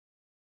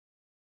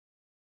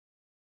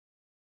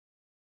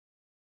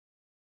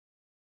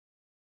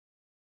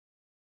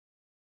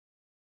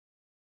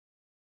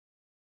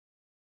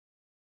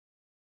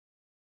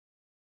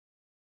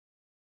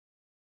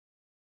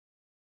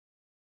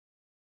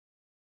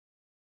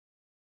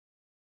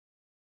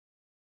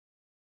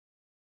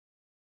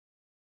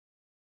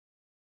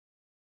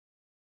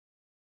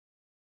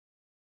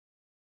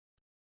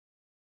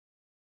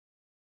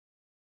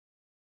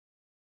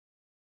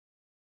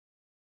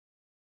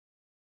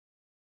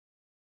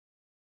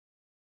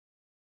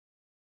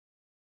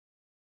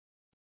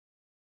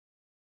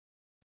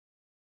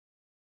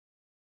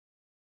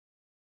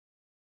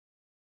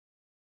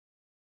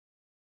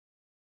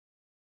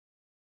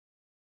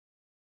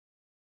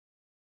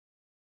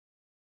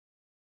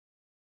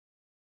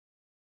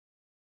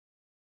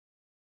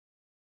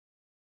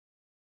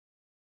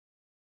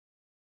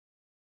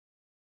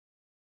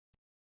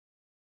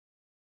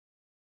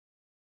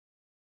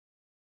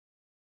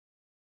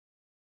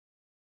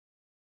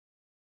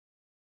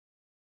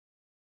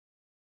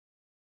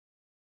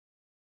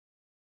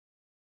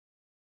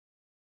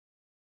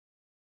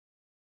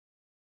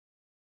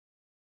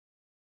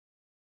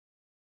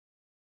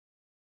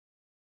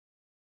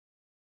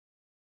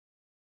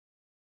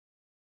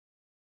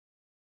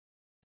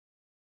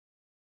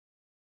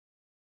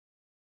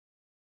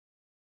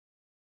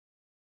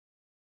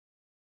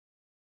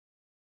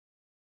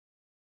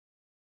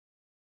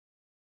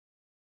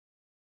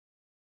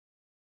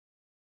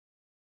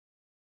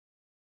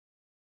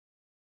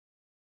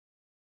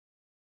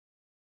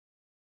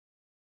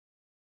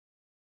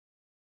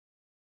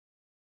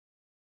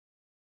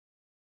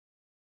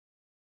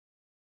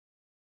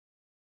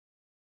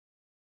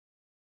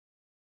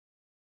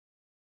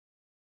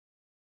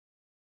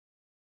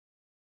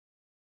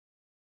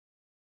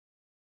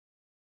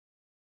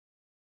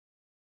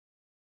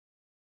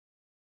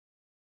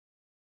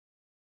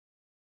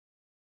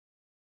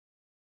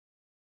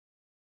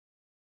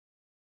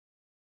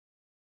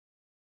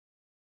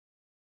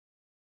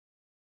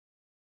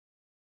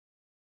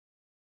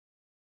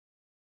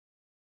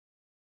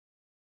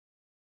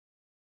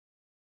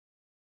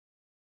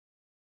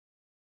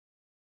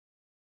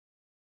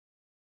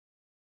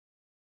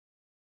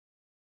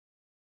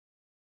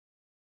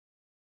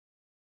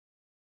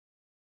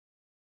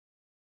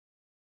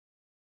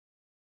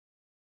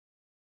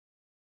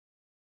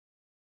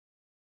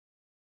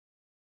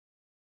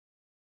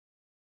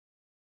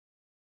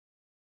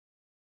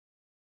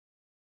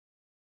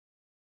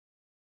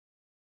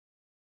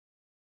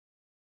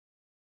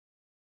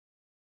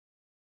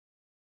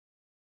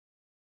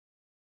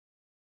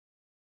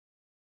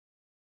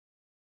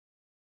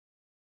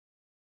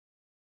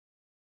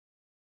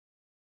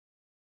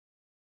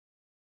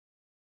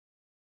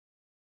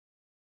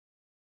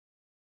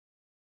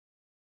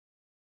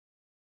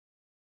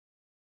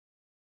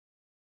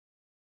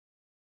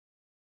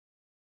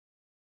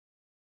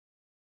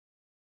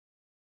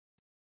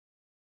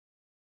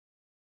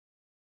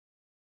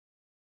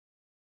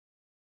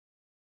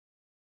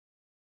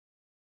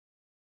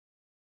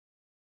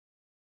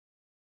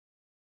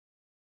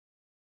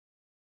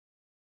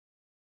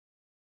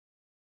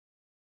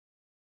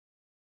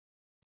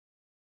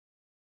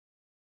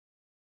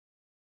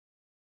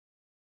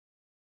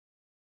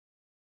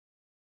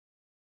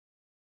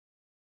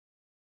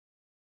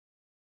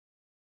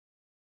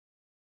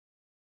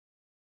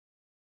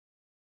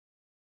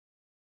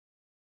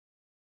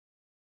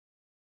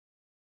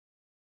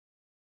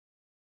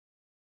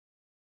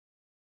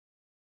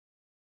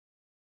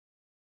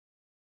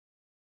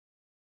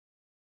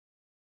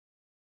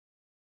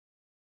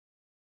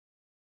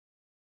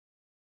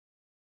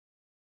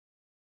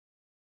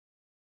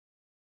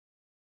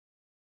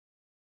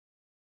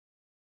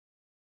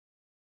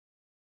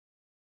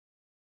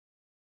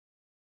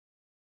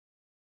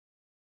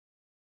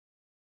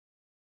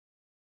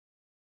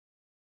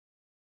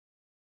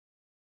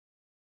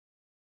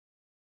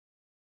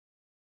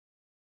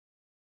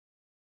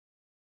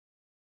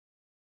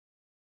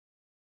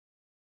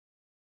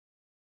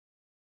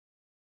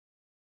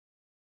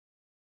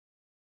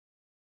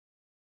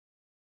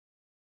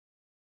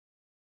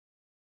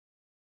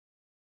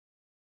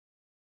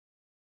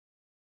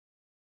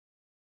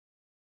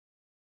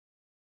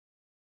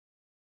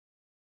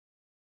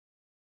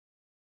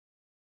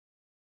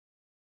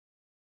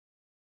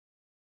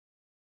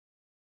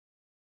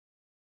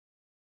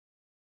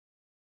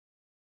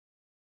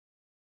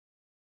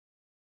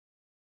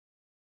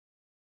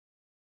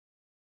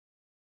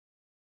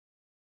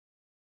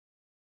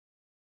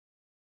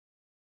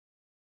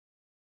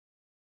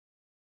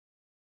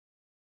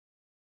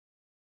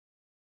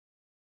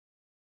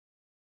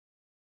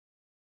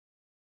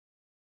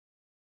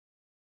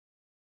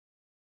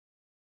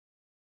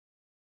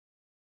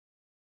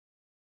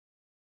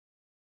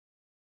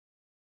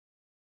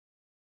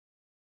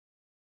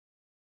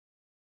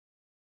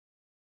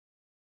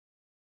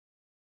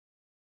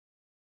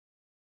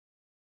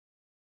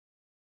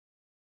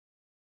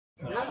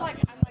I'm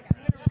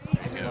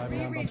gonna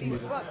reread these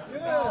books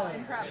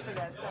in prep for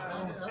this.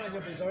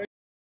 So.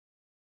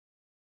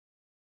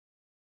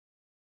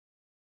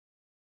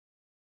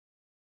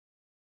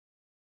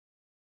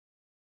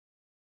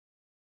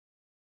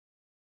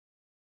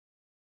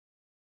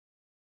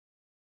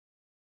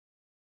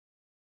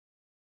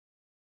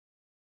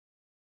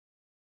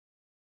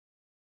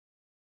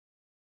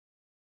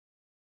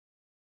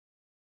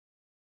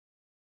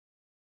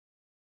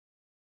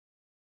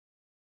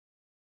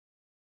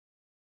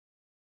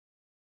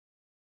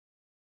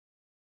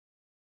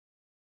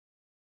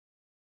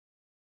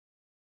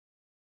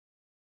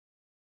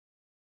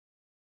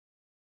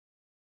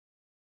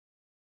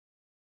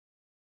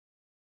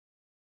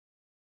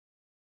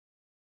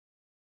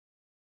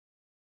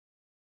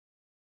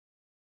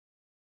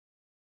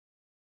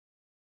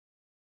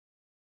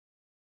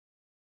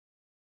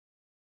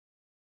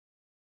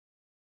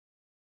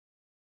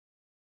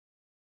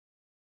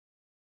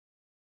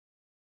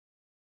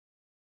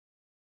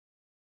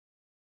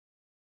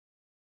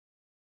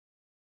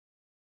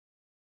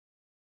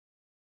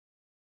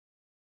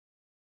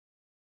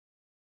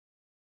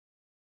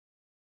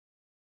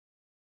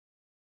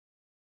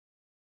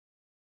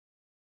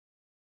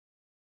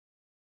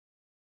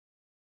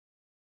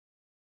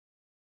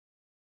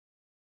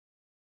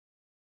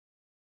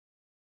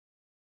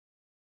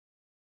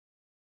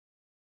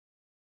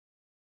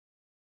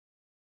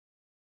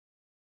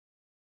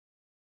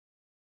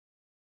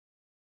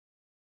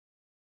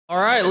 All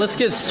right, let's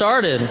get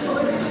started.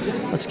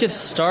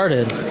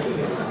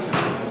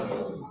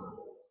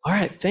 All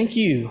right, thank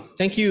you.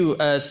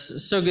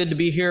 It's so good to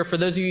be here. For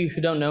those of you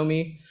who don't know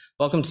me,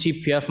 welcome to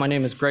TPF. My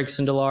name is Greg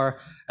Sindelar. I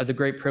have the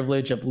great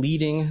privilege of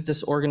leading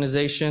this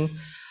organization.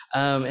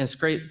 And it's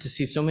great to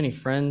see so many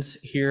friends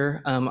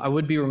here. I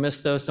would be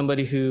remiss, though,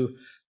 somebody who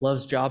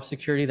loves job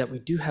security, that we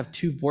do have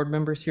two board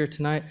members here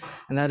tonight.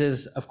 And that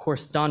is, of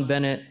course, Don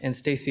Bennett and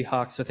Stacy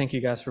Hawk. So thank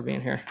you guys for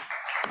being here.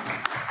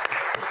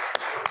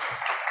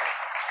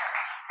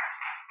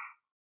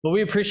 But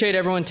we appreciate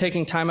everyone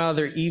taking time out of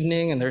their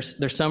evening and their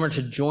summer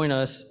to join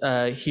us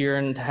here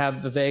and to have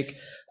Vivek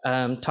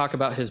talk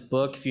about his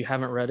book. If you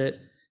haven't read it,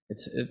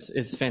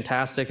 it's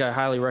fantastic. I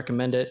highly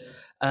recommend it.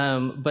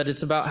 But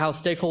it's about how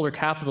stakeholder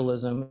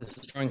capitalism is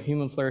destroying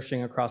human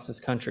flourishing across this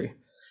country.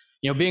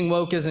 You know, being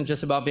woke isn't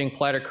just about being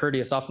polite or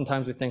courteous.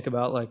 Oftentimes we think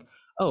about like,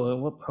 oh,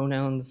 what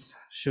pronouns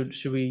should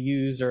we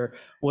use, or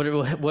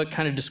what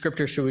kind of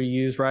descriptor should we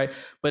use, right?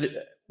 But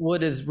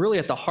what is really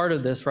at the heart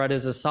of this, right,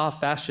 is a soft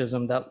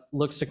fascism that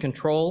looks to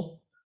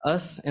control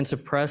us and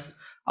suppress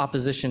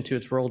opposition to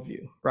its worldview,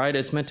 right?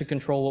 It's meant to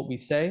control what we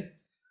say,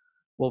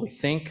 what we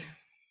think,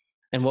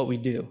 and what we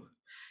do.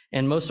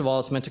 And most of all,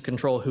 it's meant to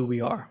control who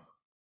we are.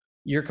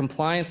 Your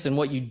compliance and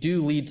what you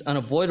do leads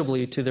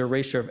unavoidably to the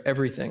erasure of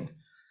everything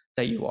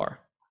that you are.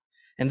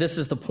 And this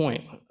is the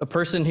point. A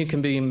person who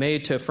can be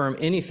made to affirm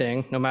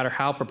anything, no matter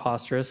how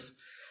preposterous,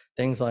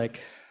 things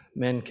like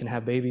men can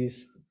have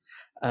babies,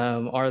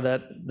 are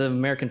that the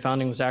American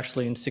founding was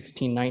actually in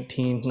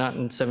 1619, not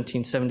in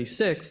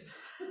 1776,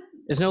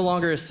 is no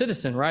longer a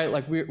citizen, right?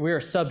 Like we are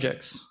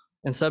subjects,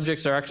 and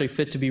subjects are actually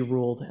fit to be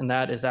ruled, and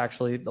that is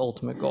actually the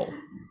ultimate goal.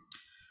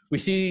 We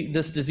see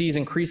this disease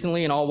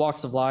increasingly in all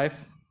walks of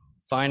life,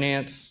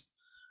 finance,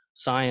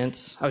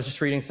 science. I was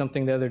just reading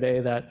something the other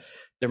day that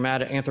they're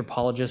mad at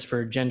anthropologists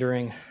for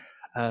gendering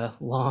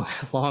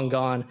long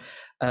gone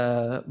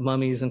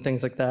mummies and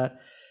things like that.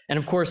 And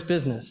of course,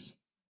 business.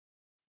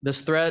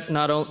 This threat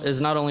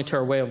is not only to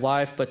our way of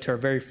life, but to our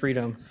very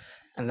freedom.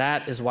 And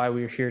that is why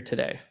we're here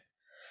today.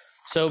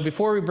 So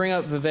before we bring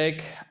up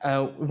Vivek,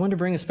 we want to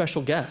bring a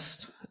special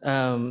guest.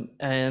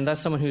 And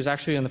that's someone who's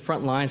actually on the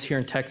front lines here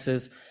in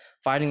Texas,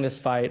 fighting this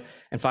fight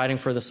and fighting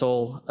for the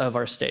soul of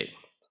our state.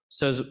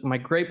 So it's my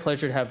great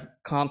pleasure to have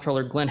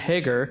Comptroller Glenn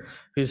Hager,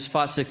 who's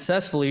fought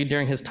successfully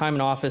during his time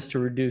in office to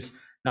reduce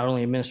not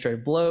only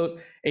administrative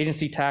bloat,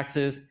 agency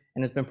taxes,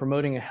 and has been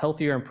promoting a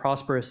healthier and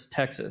prosperous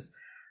Texas.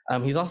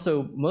 He's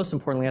also, most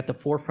importantly, at the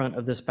forefront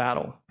of this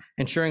battle,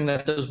 ensuring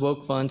that those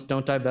woke funds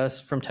don't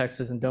divest from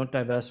Texas and don't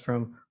divest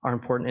from our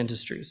important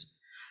industries.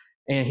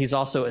 And he's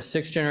also a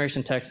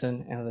sixth-generation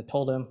Texan, and as I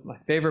told him, my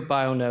favorite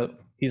bio note,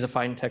 he's a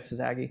fighting Texas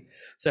Aggie.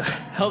 So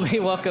help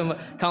me welcome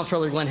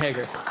Comptroller Glenn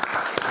Hager. Thank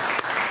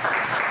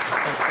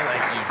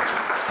you.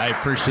 I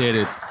appreciate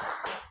it.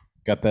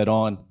 Got that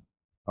on?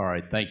 All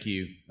right, thank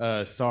you.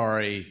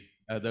 Sorry.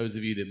 Those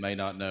of you that may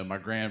not know, my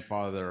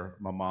grandfather,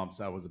 my mom's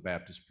side, was a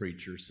Baptist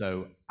preacher,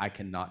 so I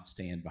cannot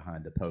stand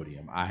behind a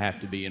podium. I have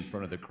to be in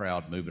front of the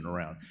crowd moving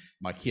around.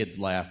 My kids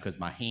laugh because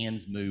my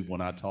hands move when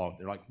I talk.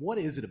 They're like, what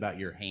is it about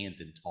your hands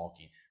and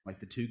talking? Like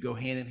the two go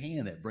hand in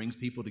hand. That brings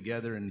people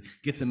together and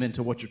gets them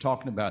into what you're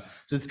talking about.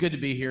 So it's good to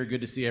be here.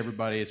 Good to see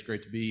everybody. It's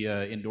great to be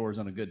indoors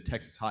on a good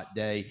Texas hot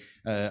day.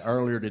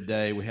 Earlier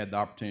today, we had the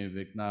opportunity,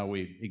 Vic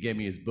and he gave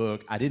me his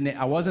book.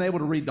 I wasn't able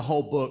to read the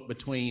whole book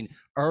between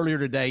earlier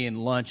today and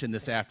lunch and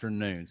this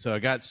afternoon. So I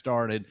got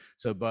started.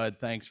 So Bud,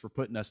 thanks for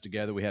putting us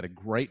together. We had a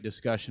great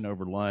discussion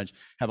over lunch,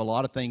 have a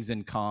lot of things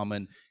in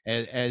common.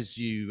 As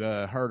you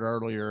heard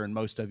earlier, and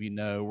most of you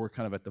know, we're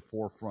kind of at the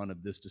forefront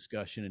of this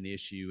discussion and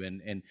issue.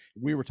 And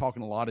we were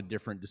talking a lot of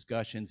different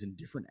discussions and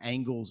different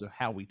angles of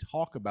how we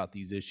talk about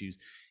these issues.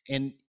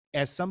 And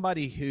as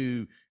somebody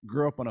who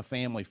grew up on a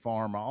family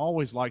farm, I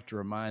always like to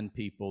remind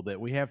people that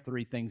we have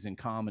three things in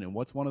common. And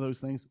what's one of those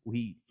things? We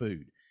eat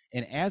food.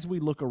 And as we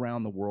look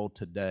around the world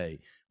today,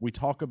 we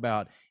talk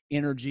about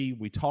energy,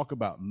 we talk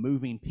about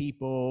moving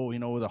people,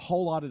 the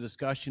whole lot of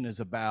discussion is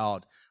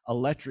about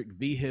electric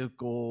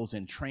vehicles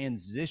and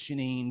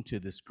transitioning to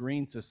this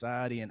green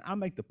society. And I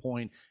make the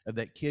point of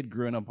that kid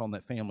growing up on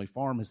that family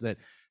farm is that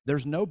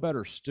there's no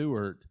better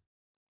steward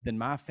than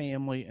my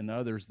family and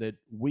others, that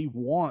we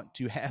want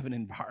to have an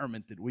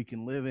environment that we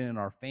can live in and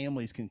our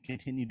families can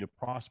continue to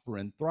prosper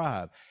and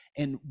thrive.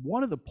 And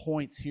one of the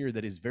points here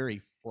that is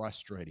very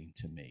frustrating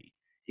to me,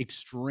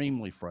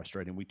 extremely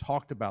frustrating, we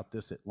talked about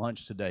this at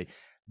lunch today,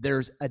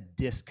 there's a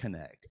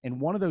disconnect.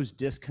 And one of those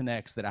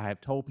disconnects that I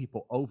have told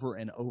people over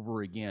and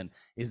over again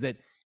is that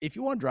if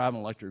you want to drive an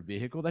electric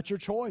vehicle, that's your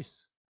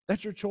choice.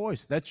 That's your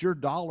choice. That's your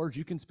dollars.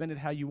 You can spend it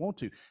how you want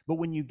to. But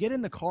when you get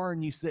in the car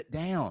and you sit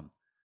down,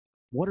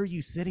 what are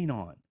you sitting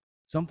on?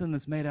 Something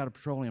that's made out of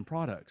petroleum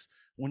products.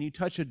 When you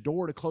touch a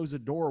door to close a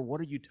door, what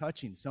are you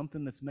touching?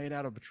 Something that's made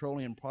out of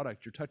petroleum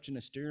product. You're touching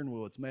a steering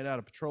wheel, it's made out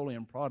of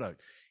petroleum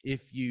product.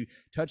 If you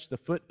touch the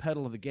foot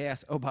pedal of the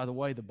gas, oh, by the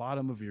way, the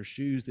bottom of your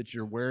shoes that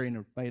you're wearing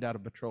are made out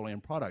of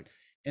petroleum product.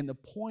 And the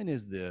point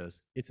is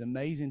this, it's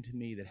amazing to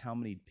me that how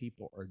many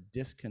people are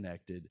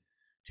disconnected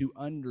to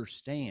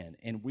understand.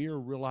 And we are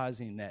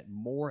realizing that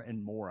more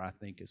and more, I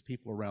think, as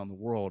people around the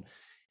world,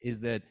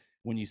 is that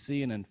when you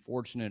see an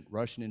unfortunate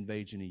Russian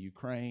invasion of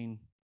Ukraine,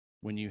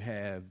 when you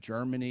have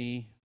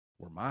Germany,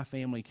 where my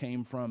family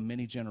came from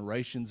many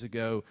generations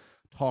ago,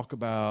 talk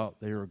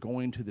about they are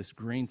going to this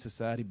green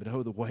society, but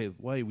oh, the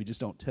way we just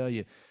don't tell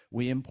you,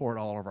 we import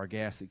all of our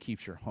gas that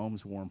keeps your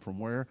homes warm from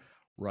where?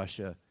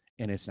 Russia,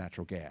 and it's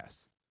natural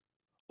gas.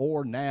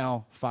 Or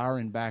now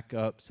firing back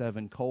up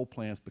 7 coal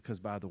plants because,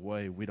 by the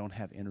way, we don't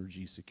have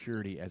energy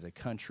security as a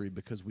country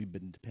because we've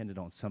been dependent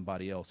on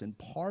somebody else. And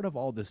part of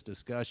all this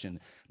discussion,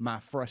 my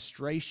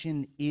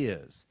frustration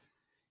is,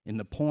 in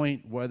the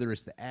point, whether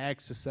it's the ag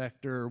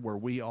sector where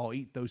we all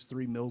eat those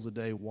 3 meals a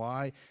day,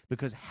 why?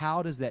 Because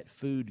how does that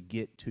food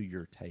get to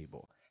your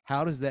table?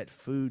 How does that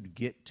food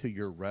get to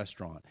your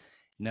restaurant?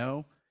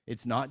 No,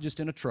 it's not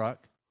just in a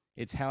truck.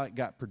 It's how it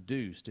got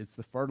produced. It's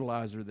the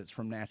fertilizer that's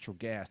from natural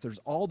gas. There's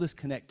all this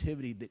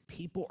connectivity that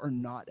people are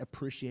not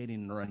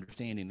appreciating or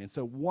understanding. And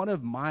so one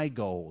of my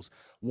goals,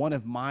 one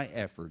of my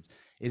efforts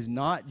is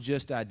not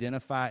just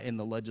identify in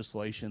the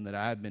legislation that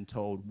I've been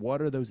told what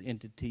are those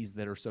entities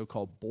that are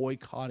so-called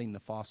boycotting the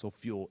fossil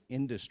fuel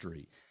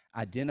industry,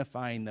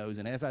 identifying those.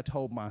 And as I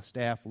told my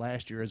staff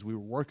last year as we were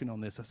working on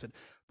this, I said,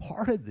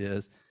 part of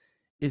this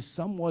is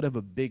somewhat of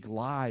a big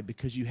lie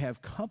because you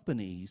have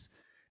companies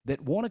that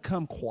want to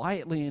come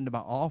quietly into my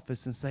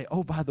office and say,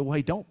 oh, by the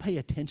way, don't pay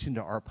attention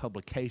to our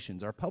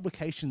publications. Our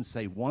publications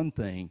say one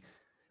thing,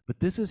 but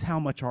this is how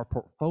much our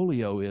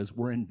portfolio is.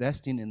 We're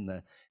investing in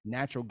the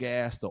natural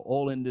gas, the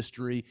oil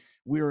industry.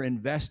 We're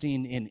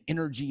investing in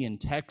energy in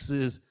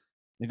Texas.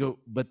 They go,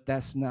 but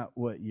that's not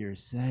what you're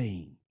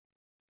saying.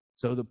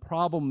 So the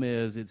problem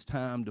is it's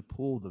time to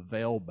pull the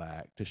veil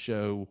back to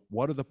show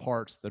what are the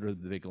parts that are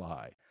the big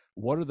lie.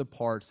 What are the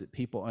parts that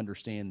people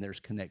understand there's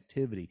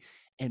connectivity?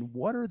 And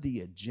what are the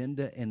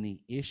agenda and the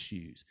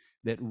issues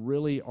that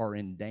really are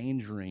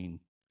endangering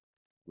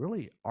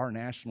really our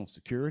national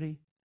security,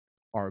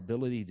 our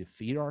ability to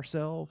feed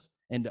ourselves,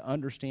 and to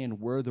understand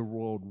where the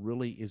world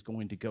really is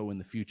going to go in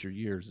the future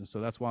years. And so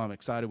that's why I'm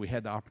excited we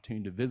had the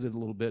opportunity to visit a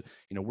little bit.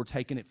 We're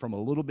taking it from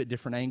a little bit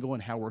different angle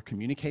and how we're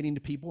communicating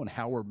to people and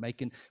how we're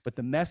making, but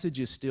the message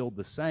is still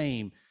the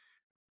same.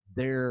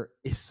 There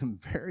is some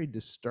very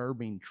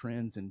disturbing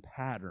trends and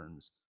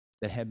patterns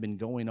that have been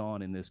going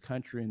on in this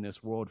country and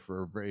this world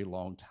for a very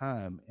long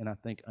time. And I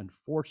think,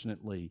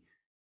 unfortunately,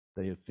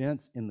 the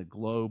events in the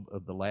globe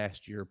of the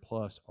last year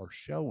plus are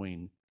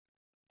showing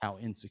how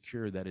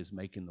insecure that is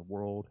making the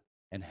world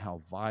and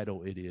how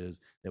vital it is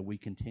that we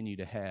continue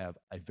to have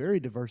a very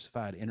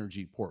diversified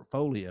energy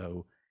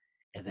portfolio,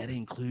 and that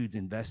includes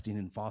investing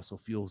in fossil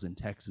fuels in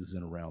Texas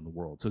and around the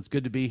world. So it's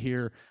good to be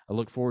here. I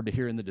look forward to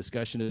hearing the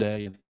discussion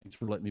today, and thanks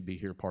for letting me be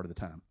here part of the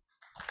time.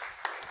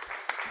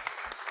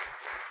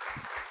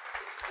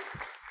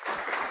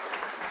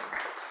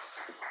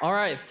 All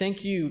right,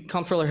 thank you,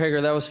 Comptroller Hager.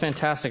 That was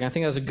fantastic. I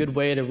think that was a good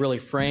way to really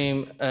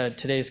frame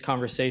today's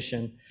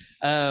conversation.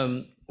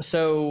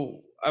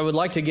 So I would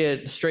like to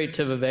get straight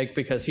to Vivek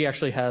because he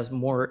actually has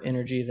more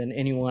energy than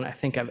anyone I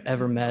think I've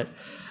ever met.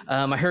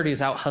 I heard he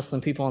was out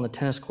hustling people on the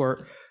tennis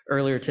court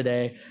earlier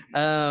today.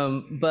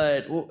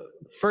 But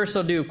first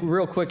I'll do a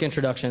real quick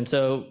introduction.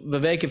 So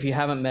Vivek, if you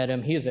haven't met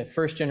him, he is a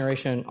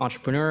first-generation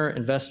entrepreneur,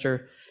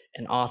 investor,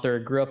 and author,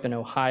 grew up in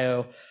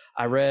Ohio.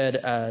 I read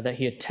that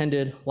he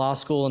attended law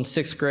school in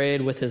 6th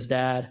grade with his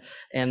dad,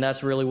 and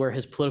that's really where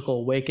his political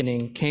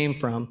awakening came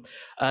from.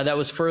 That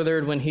was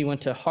furthered when he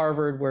went to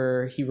Harvard,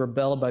 where he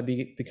rebelled by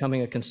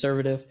becoming a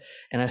conservative,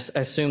 and I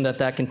assume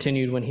that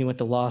continued when he went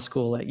to law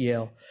school at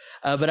Yale.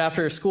 But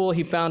after school,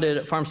 he founded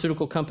a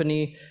pharmaceutical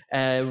company,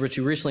 which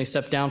he recently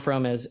stepped down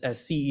from as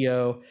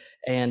CEO,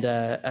 and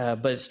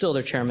but still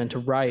their chairman, to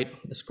write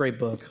this great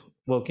book,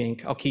 Woke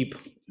Inc. I'll keep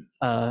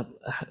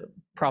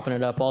propping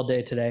it up all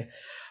day today.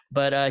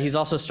 But he's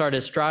also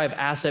started Strive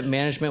Asset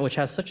Management, which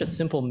has such a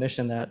simple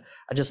mission that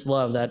I just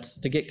love. That's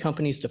to get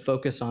companies to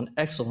focus on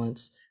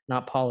excellence,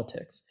 not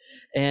politics.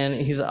 And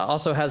he's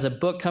also has a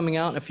book coming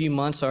out in a few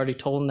months. I already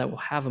told him that we'll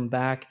have him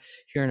back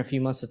here in a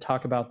few months to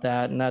talk about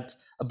that. And that's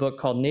a book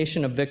called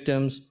Nation of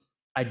Victims,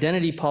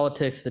 Identity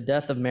Politics, the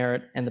Death of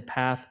Merit, and the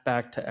Path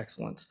Back to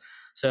Excellence.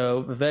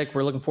 So Vivek,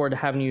 we're looking forward to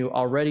having you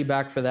already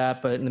back for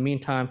that. But in the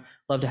meantime,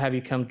 love to have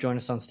you come join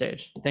us on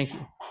stage. Thank you.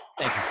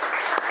 Thank you.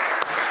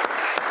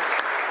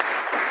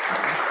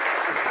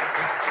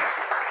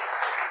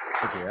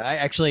 I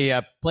actually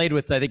played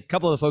with, I think, a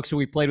couple of the folks who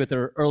we played with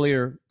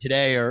earlier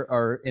today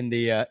are in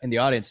the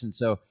audience, and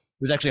so it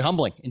was actually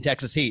humbling in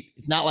Texas heat.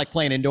 It's not like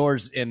playing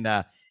indoors in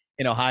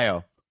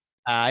Ohio.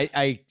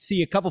 I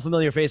see a couple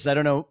familiar faces. I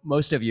don't know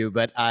most of you,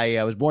 but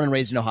I was born and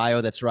raised in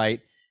Ohio. That's right.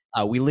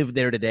 We live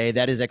there today.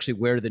 That is actually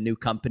where the new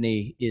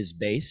company is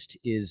based,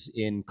 is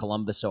in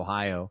Columbus,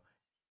 Ohio.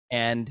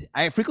 And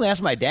I frequently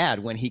asked my dad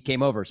when he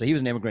came over. So he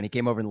was an immigrant. He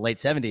came over in the late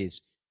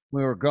 70s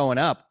when we were growing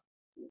up.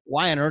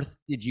 Why on earth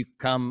did you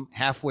come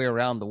halfway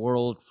around the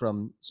world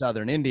from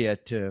southern India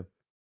to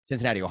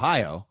Cincinnati,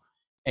 Ohio?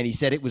 And he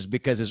said it was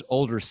because his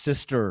older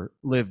sister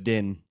lived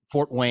in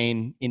Fort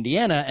Wayne,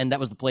 Indiana, and that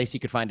was the place he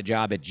could find a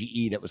job at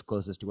GE that was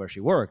closest to where she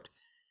worked.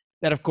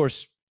 That, of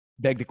course,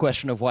 begged the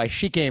question of why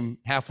she came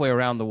halfway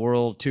around the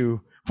world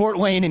to Fort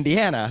Wayne,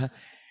 Indiana.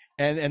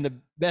 And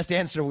the best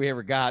answer we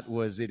ever got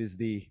was it is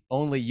the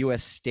only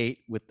U.S. state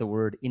with the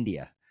word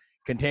India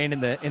contained in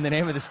the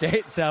name of the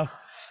state. So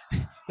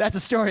that's a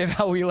story of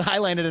how I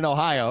landed in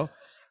Ohio.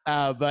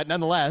 But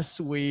nonetheless,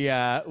 we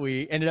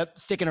ended up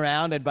sticking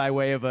around, and by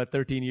way of a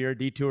 13-year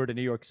detour to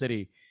New York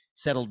City,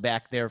 settled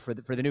back there for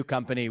the new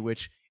company,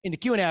 which in the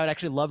Q&A, I would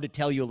actually love to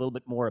tell you a little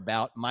bit more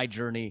about my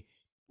journey.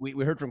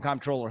 We heard from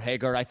Comptroller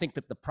Hagar. I think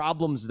that the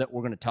problems that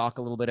we're going to talk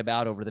a little bit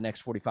about over the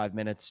next 45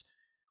 minutes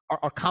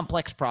are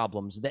complex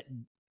problems that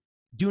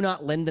do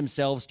not lend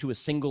themselves to a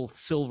single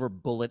silver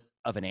bullet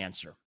of an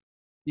answer.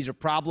 These are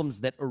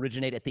problems that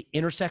originate at the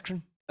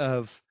intersection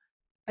of,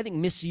 I think,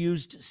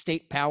 misused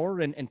state power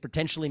and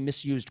potentially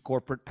misused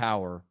corporate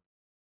power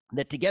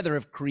that together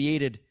have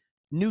created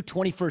new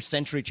 21st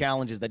century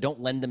challenges that don't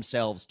lend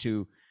themselves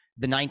to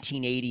the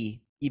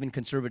 1980 even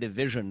conservative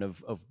vision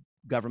of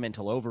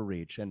governmental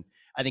overreach. And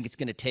I think it's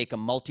going to take a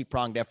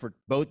multi-pronged effort,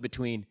 both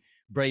between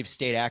brave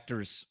state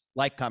actors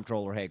like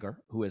Comptroller Hagar,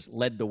 who has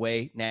led the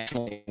way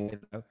nationally,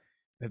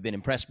 have been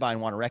impressed by and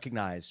want to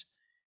recognize,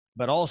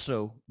 but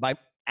also by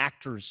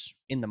actors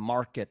in the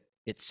market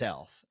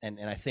itself. And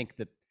I think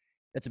that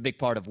that's a big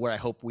part of where I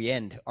hope we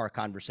end our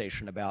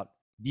conversation about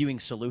viewing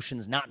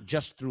solutions, not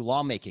just through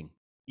lawmaking,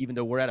 even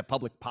though we're at a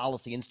public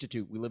policy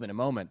institute, we live in a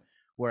moment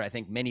where I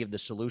think many of the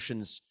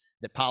solutions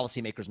that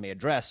policymakers may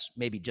address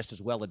may be just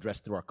as well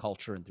addressed through our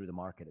culture and through the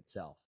market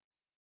itself.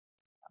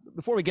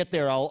 Before we get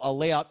there, I'll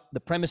lay out the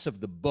premise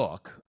of the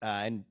book.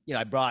 And,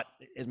 I brought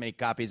as many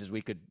copies as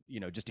we could,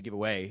 just to give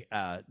away,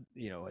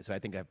 so I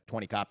think I have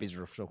 20 copies,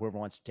 or so whoever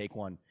wants to take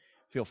one,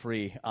 feel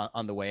free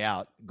on the way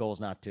out. The goal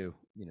is not to,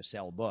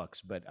 sell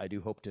books, but I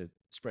do hope to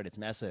spread its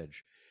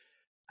message.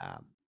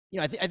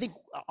 I think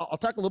I'll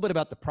talk a little bit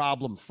about the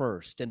problem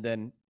first, and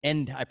then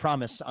end, I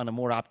promise, on a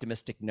more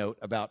optimistic note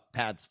about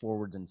paths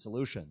forwards and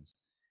solutions.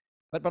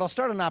 But I'll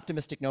start on an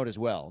optimistic note as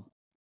well,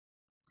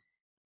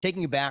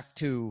 taking you back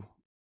to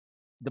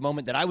the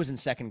moment that I was in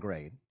second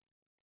grade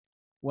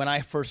when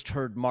I first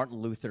heard Martin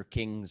Luther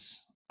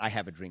King's "I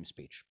Have a Dream"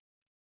 speech.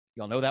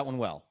 You all know that one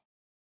well.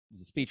 It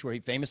was a speech where he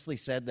famously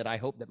said that I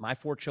hope that my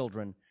 4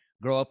 children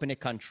grow up in a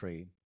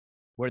country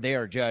where they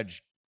are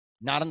judged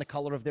not on the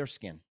color of their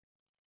skin,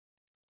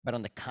 but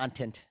on the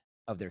content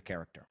of their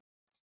character.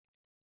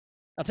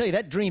 I'll tell you,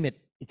 that dream, it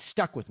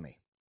stuck with me.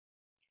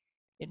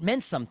 It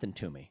meant something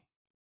to me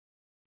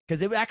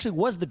because it actually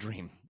was the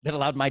dream that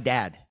allowed my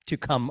dad to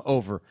come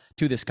over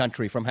to this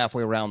country from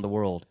halfway around the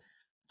world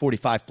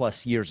 45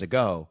 plus years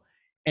ago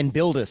and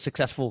build a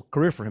successful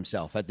career for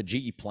himself at the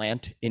GE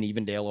plant in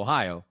Evendale,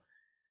 Ohio,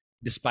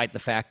 despite the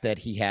fact that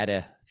he had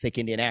a thick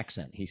Indian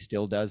accent. He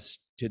still does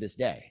to this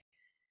day.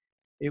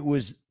 It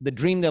was the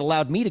dream that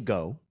allowed me to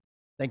go.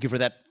 Thank you for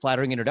that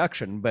flattering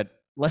introduction,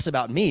 but less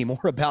about me, more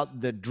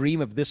about the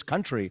dream of this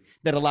country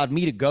that allowed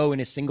me to go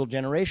in a single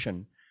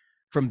generation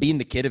from being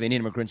the kid of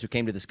Indian immigrants who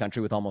came to this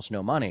country with almost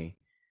no money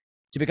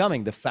to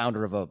becoming the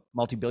founder of a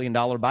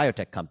multi-billion-dollar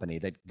biotech company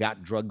that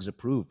got drugs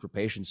approved for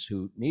patients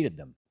who needed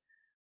them.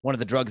 One of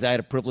the drugs I had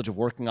a privilege of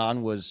working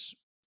on was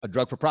a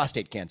drug for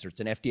prostate cancer.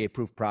 It's an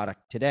FDA-approved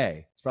product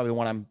today. It's probably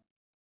one I'm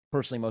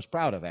personally most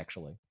proud of,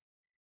 actually.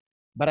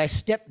 But I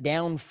stepped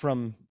down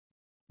from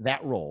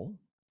that role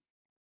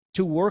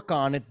to work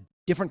on a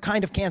different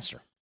kind of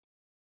cancer.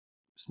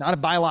 It's not a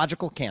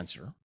biological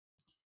cancer.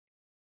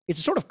 It's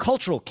a sort of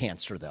cultural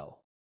cancer, though,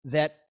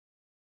 that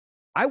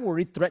I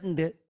worried threatened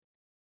the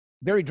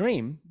very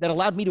dream that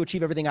allowed me to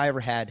achieve everything I ever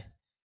had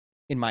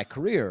in my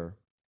career.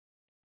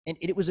 And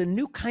it was a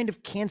new kind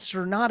of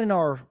cancer, not in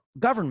our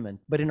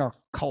government, but in our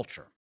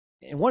culture.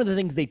 And one of the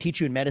things they teach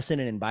you in medicine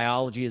and in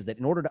biology is that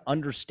in order to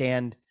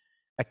understand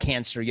a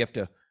cancer, you have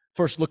to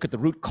first look at the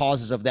root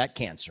causes of that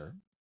cancer.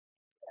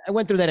 I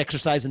went through that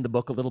exercise in the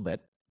book a little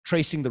bit,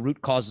 tracing the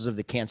root causes of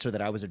the cancer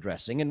that I was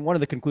addressing. And one of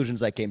the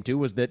conclusions I came to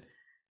was that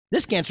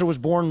this cancer was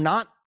born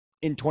not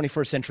in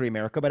 21st century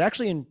America, but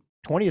actually in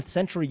 20th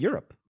century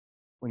Europe.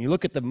 When you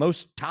look at the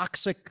most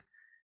toxic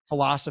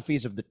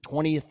philosophies of the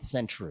 20th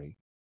century,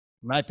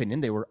 in my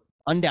opinion, they were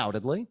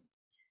undoubtedly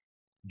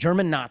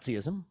German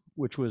Nazism,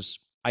 which was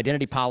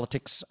identity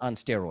politics on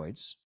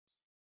steroids,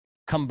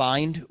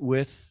 combined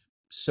with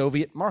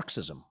Soviet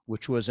Marxism,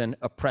 which was an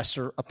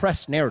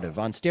oppressed narrative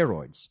on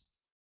steroids.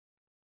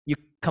 You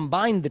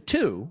combine the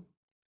two,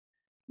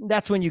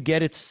 that's when you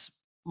get its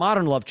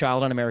modern love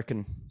child on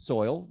American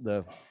soil,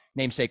 the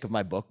namesake of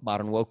my book,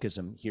 Modern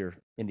Wokeism, here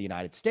in the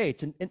United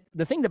States. And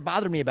the thing that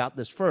bothered me about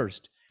this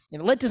first,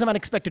 and it led to some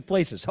unexpected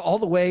places, all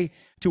the way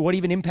to what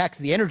even impacts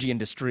the energy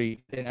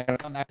industry, and I'll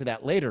come back to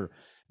that later.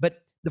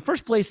 But the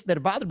first place that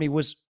it bothered me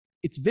was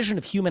its vision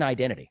of human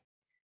identity.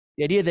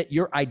 The idea that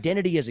your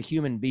identity as a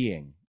human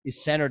being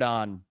is centered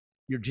on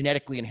your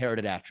genetically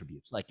inherited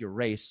attributes, like your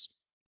race,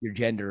 your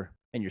gender,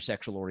 and your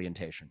sexual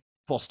orientation.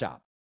 Full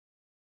stop.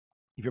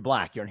 If you're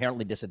Black, you're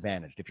inherently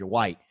disadvantaged. If you're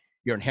white,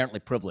 you're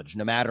inherently privileged,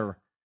 no matter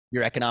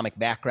your economic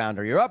background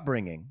or your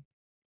upbringing.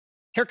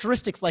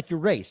 Characteristics like your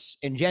race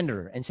and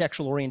gender and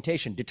sexual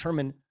orientation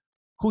determine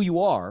who you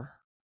are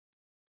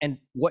and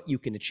what you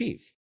can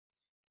achieve.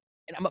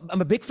 And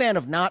I'm a big fan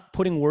of not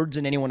putting words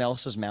in anyone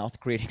else's mouth,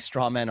 creating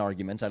straw man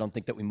arguments. I don't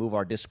think that we move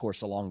our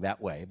discourse along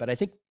that way, but I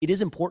think it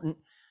is important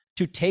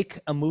to take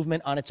a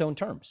movement on its own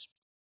terms.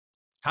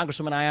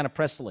 Congresswoman Ayanna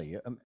Pressley,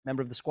 a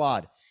member of the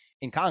squad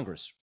in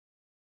Congress,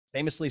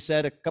 famously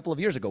said a couple of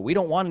years ago, we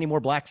don't want any more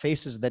Black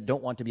faces that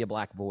don't want to be a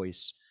Black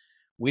voice.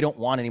 We don't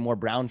want any more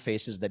brown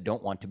faces that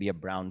don't want to be a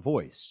brown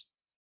voice.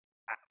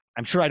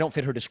 I'm sure I don't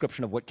fit her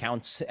description of what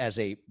counts as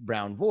a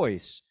brown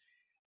voice,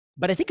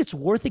 but I think it's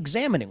worth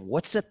examining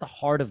what's at the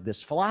heart of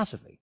this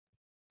philosophy.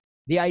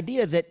 The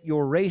idea that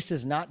your race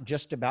is not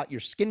just about your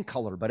skin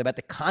color, but about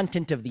the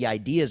content of the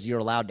ideas you're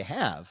allowed to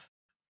have,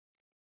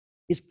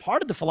 is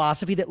part of the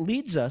philosophy that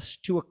leads us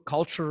to a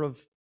culture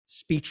of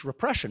speech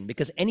repression,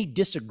 because any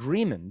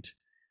disagreement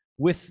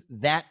with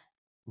that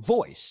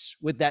voice,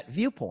 with that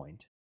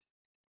viewpoint,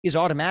 is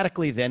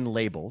automatically then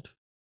labeled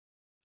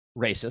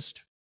racist.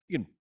 You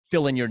can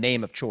fill in your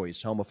name of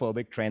choice,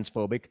 homophobic,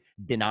 transphobic,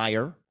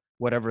 denier,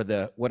 whatever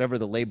the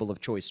label of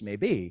choice may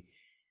be.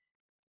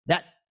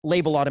 That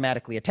label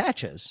automatically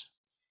attaches.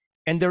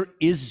 And there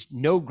is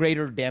no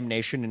greater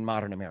damnation in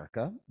modern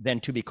America than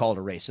to be called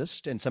a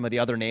racist. And some of the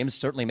other names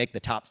certainly make the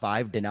top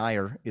 5.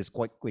 Denier is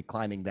quickly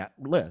climbing that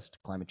list,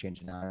 climate change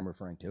denier I'm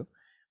referring to.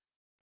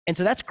 And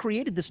so that's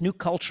created this new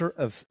culture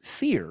of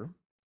fear,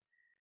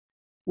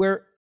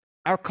 where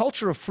our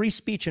culture of free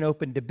speech and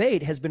open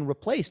debate has been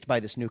replaced by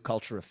this new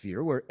culture of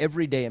fear, where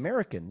everyday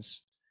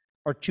Americans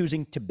are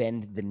choosing to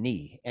bend the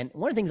knee. And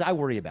one of the things I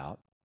worry about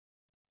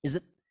is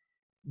that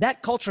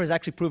that culture has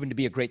actually proven to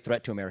be a great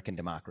threat to American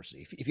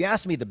democracy. If you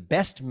ask me, the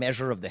best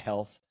measure of the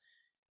health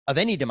of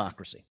any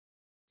democracy,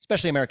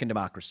 especially American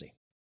democracy,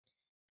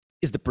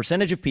 is the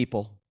percentage of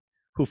people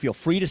who feel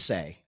free to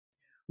say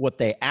what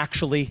they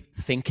actually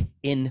think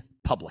in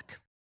public.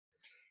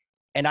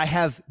 And I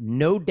have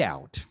no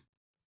doubt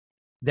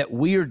that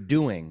we are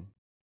doing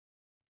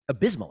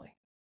abysmally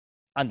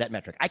on that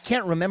metric. I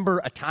can't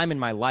remember a time in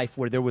my life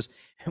where there was,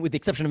 with the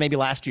exception of maybe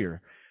last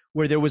year,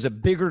 where there was a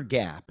bigger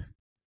gap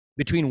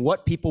between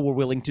what people were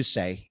willing to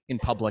say in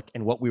public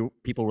and what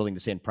people were willing to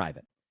say in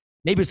private.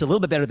 Maybe it's a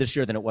little bit better this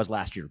year than it was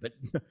last year, but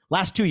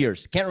last 2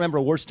 years, can't remember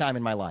a worse time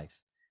in my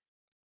life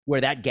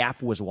where that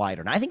gap was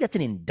wider. And I think that's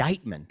an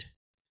indictment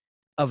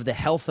of the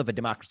health of a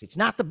democracy. It's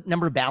not the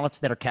number of ballots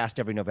that are cast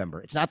every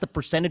November. It's not the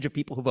percentage of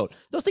people who vote.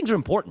 Those things are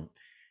important,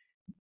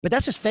 but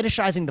that's just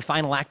fetishizing the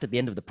final act at the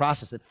end of the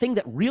process. The thing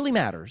that really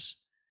matters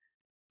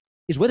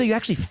is whether you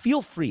actually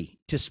feel free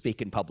to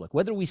speak in public,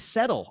 whether we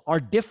settle our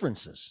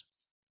differences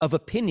of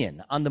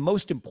opinion on the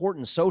most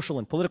important social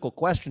and political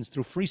questions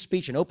through free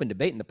speech and open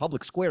debate in the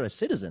public square as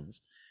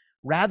citizens,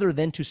 rather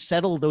than to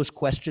settle those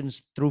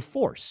questions through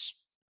force,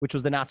 which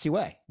was the Nazi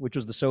way, which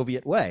was the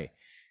Soviet way,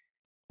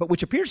 but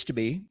which appears to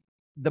be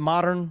the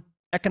modern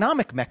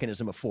economic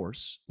mechanism of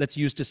force that's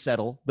used to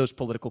settle those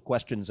political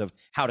questions of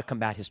how to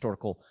combat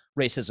historical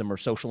racism or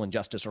social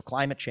injustice or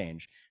climate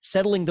change,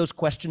 settling those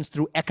questions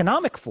through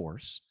economic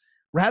force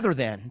rather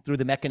than through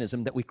the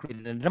mechanism that we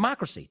created in a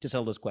democracy to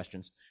settle those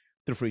questions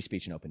through free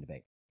speech and open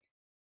debate.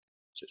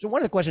 So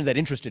one of the questions that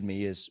interested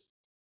me is,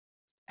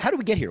 how do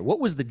we get here?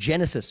 What was the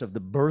genesis of the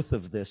birth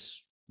of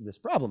this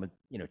problem?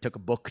 It took a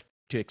book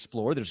to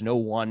explore. There's no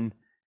one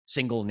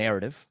single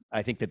narrative.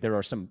 I think that there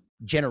are some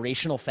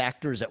generational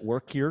factors at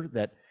work here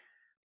that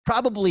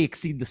probably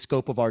exceed the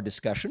scope of our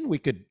discussion. We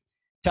could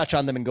touch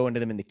on them and go into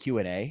them in the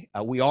Q&A.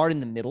 We are in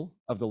the middle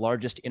of the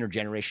largest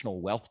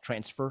intergenerational wealth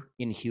transfer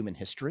in human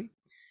history.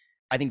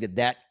 I think that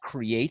that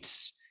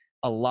creates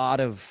a lot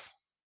of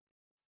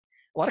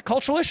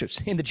cultural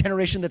issues in the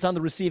generation that's on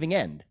the receiving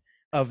end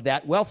of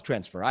that wealth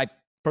transfer. I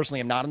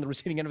personally am not on the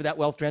receiving end of that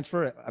wealth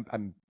transfer.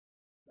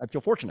 I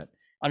feel fortunate,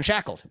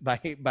 unshackled by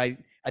I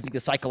think the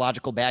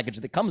psychological baggage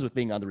that comes with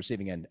being on the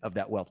receiving end of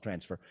that wealth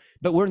transfer.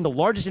 But we're in the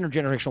largest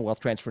intergenerational wealth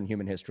transfer in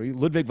human history.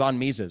 Ludwig von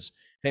Mises,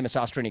 famous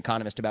Austrian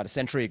economist, about a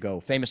century ago,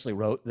 famously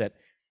wrote that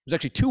there's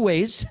actually two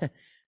ways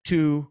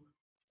to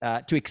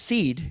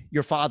exceed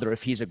your father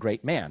if he's a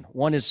great man.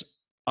 One is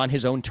on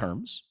his own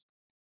terms,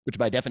 which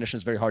by definition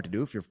is very hard to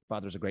do if your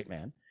father's a great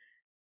man.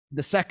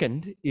 The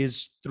second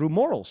is through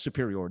moral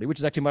superiority, which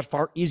is actually much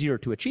far easier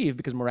to achieve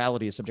because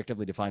morality is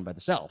subjectively defined by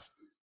the self.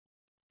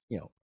 You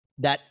know,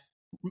 that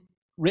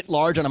writ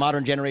large on a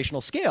modern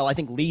generational scale, I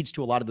think leads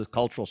to a lot of those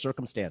cultural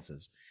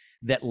circumstances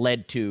that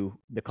led to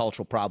the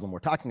cultural problem we're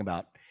talking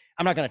about.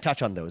 I'm not going to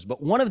touch on those,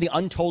 but one of the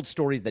untold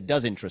stories that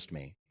does interest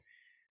me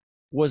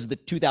was the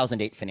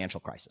 2008 financial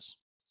crisis.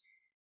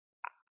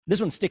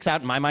 This one sticks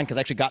out in my mind because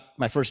I actually got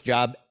my first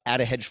job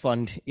at a hedge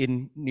fund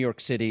in New York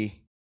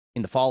City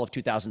in the fall of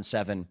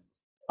 2007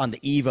 on the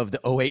eve of the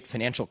 2008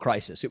 financial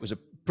crisis. It was a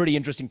pretty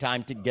interesting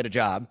time to get a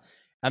job.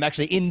 I'm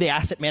actually in the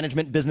asset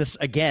management business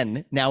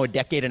again, now a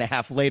decade and a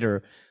half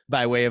later,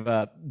 by way of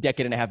a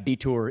decade and a half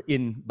detour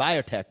in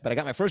biotech. But I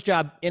got my first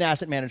job in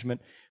asset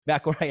management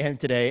back where I am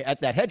today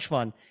at that hedge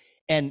fund.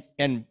 And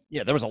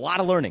yeah, there was a lot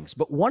of learnings,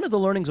 but one of the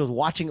learnings was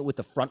watching it with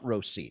the front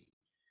row seat.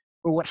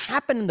 Or what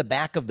happened in the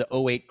back of the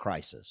 2008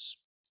 crisis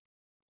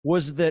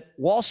was that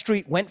Wall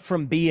Street went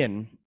from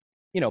being,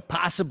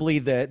 possibly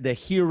the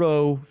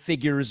hero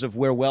figures of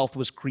where wealth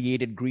was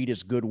created, greed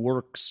is good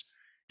works,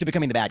 to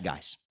becoming the bad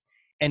guys.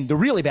 And the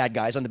really bad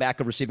guys on the back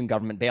of receiving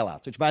government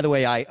bailouts, which, by the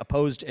way, I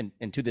opposed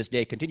and to this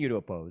day continue to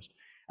oppose.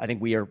 I think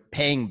we are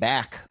paying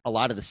back a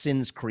lot of the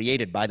sins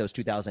created by those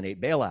 2008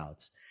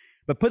 bailouts.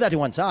 But put that to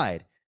one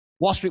side,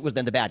 Wall Street was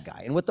then the bad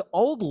guy. And what the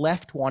old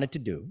left wanted to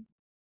do,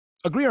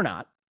 agree or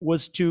not,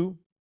 was to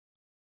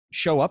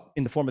show up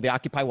in the form of the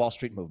Occupy Wall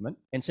Street movement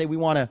and say, we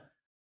want to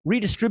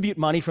redistribute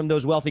money from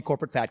those wealthy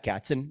corporate fat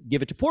cats and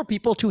give it to poor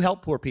people to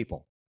help poor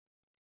people.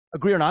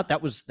 Agree or not,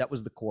 that was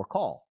the core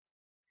call.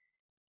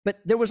 But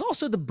there was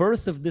also the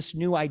birth of this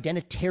new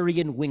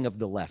identitarian wing of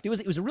the left. It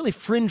was a really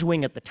fringe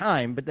wing at the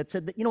time, but that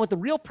said that, the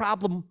real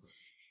problem,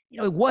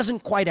 it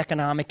wasn't quite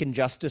economic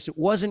injustice. It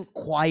wasn't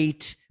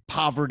quite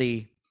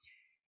poverty.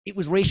 It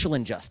was racial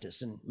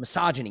injustice and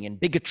misogyny and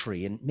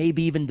bigotry and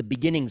maybe even the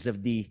beginnings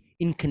of the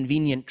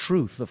inconvenient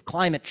truth of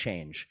climate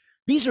change.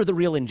 These are the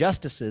real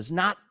injustices,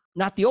 not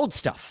the old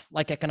stuff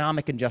like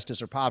economic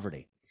injustice or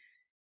poverty.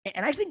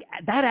 And I think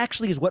that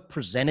actually is what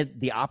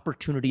presented the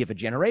opportunity of a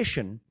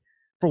generation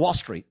for Wall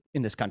Street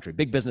in this country,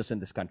 big business in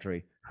this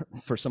country,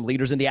 for some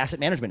leaders in the asset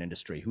management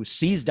industry who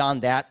seized on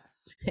that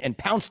and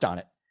pounced on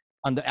it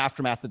on the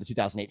aftermath of the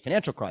 2008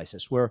 financial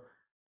crisis, where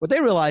what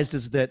they realized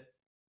is that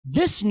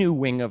this new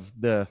wing of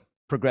the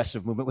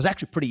progressive movement was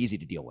actually pretty easy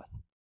to deal with.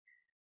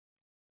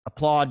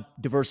 Applaud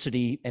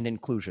diversity and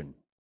inclusion.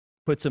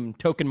 Put some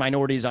token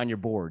minorities on your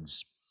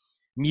boards.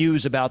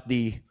 Muse about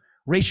the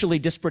racially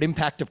disparate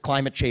impact of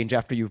climate change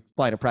after you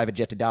fly in a private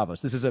jet to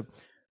Davos. This is a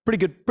pretty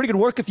good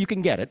work if you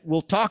can get it.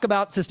 We'll talk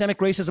about systemic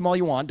racism all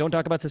you want. Don't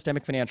talk about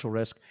systemic financial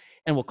risk,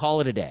 and we'll call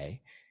it a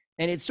day.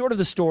 And it's sort of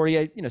the story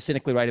I,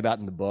 cynically write about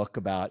in the book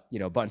about,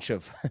 a bunch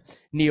of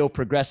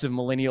neo-progressive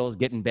millennials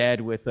get in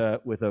bed with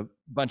a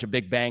bunch of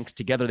big banks.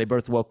 Together they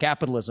birth woke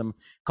capitalism,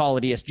 call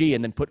it ESG,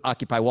 and then put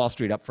Occupy Wall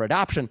Street up for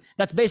adoption.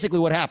 That's basically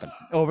what happened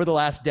over the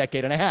last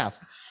decade and a half.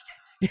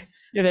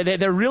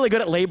 They're really good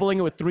at labeling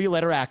it with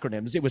three-letter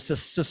acronyms. It was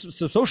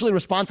socially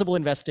responsible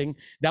investing.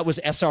 That was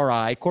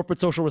SRI, corporate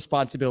social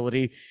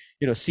responsibility,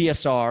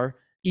 CSR,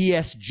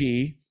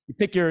 ESG. You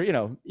pick your,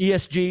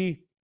 ESG,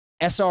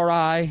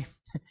 SRI,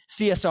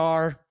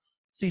 CSR,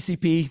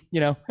 CCP,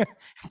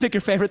 pick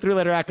your favorite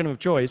three-letter acronym of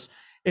choice.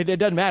 It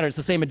doesn't matter. It's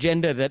the same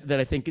agenda that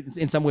I think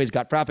in some ways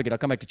got propagated. I'll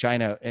come back to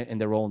China and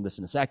their role in this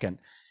in a second.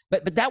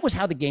 But that was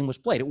how the game was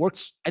played. It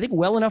works, I think,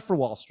 well enough for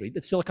Wall Street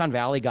that Silicon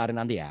Valley got in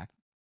on the act.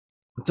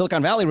 What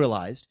Silicon Valley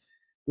realized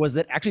was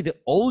that actually the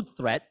old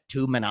threat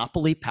to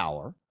monopoly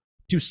power,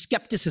 to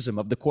skepticism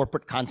of the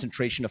corporate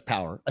concentration of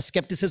power, a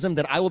skepticism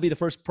that I will be the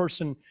first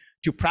person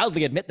to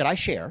proudly admit that I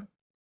share,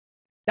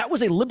 that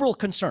was a liberal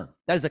concern.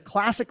 That is a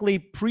classically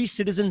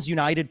pre-Citizens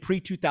United,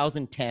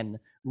 pre-2010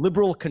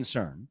 liberal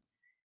concern.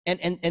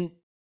 And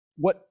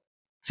what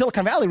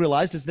Silicon Valley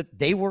realized is that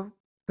they were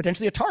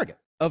potentially a target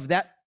of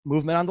that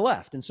movement on the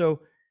left. And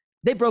so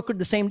they brokered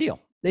the same deal.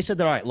 They said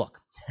that, all right,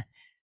 look,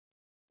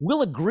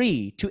 we'll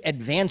agree to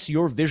advance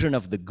your vision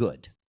of the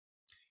good,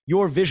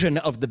 your vision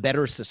of the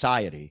better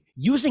society,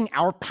 using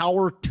our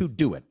power to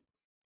do it,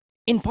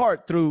 in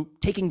part through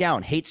taking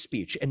down hate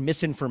speech and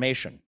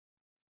misinformation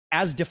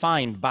as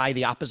defined by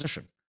the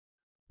opposition.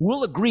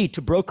 We'll agree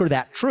to broker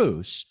that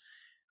truce,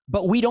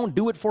 but we don't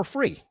do it for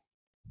free.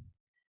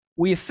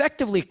 We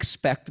effectively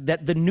expect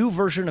that the new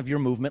version of your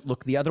movement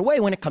look the other way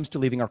when it comes to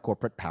leaving our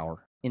corporate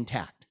power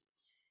intact.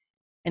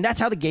 And that's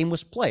how the game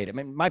was played. I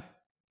mean, my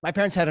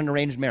parents had an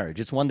arranged marriage.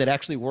 It's one that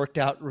actually worked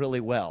out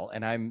really well.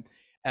 And I'm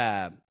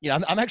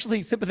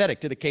actually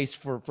sympathetic to the case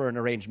for an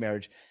arranged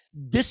marriage.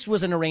 This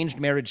was an arranged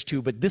marriage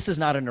too, but this is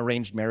not an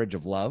arranged marriage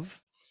of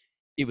love.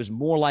 It was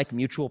more like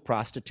mutual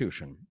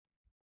prostitution.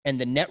 And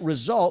the net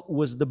result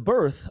was the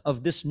birth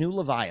of this new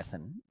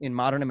Leviathan in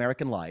modern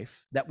American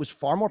life that was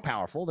far more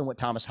powerful than what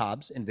Thomas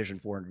Hobbes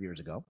envisioned 400 years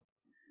ago,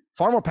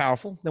 far more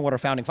powerful than what our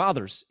founding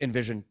fathers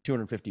envisioned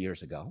 250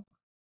 years ago.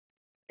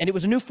 And it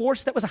was a new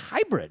force that was a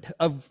hybrid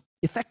of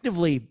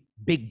effectively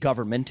big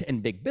government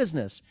and big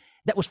business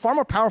that was far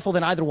more powerful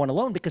than either one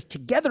alone, because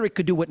together it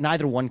could do what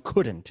neither one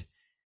couldn't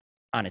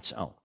on its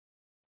own.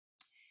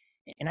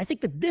 And I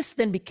think that this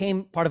then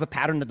became part of a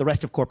pattern that the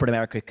rest of corporate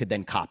America could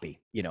then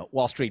copy. You know,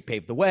 Wall Street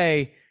paved the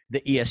way,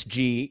 the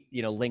ESG,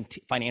 linked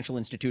financial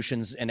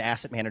institutions and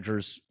asset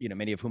managers,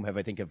 many of whom have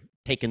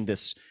taken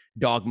this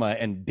dogma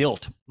and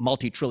built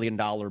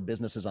multi-trillion-dollar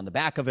businesses on the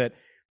back of it.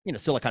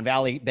 Silicon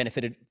Valley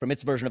benefited from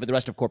its version of it. The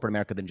rest of corporate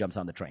America then jumps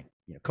on the train.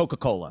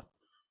 Coca-Cola,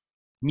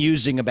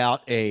 musing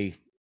about a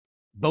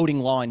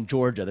voting law in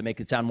Georgia that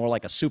makes it sound more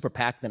like a super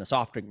PAC than a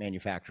soft drink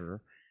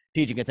manufacturer,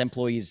 teaching its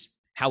employees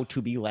how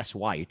to be less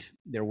white,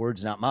 their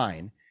words, not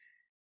mine,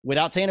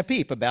 without saying a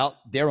peep about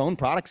their own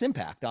product's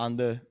impact on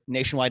the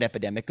nationwide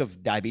epidemic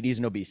of diabetes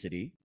and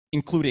obesity,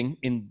 including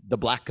in the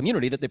Black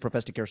community that they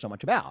profess to care so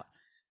much about.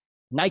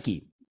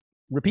 Nike,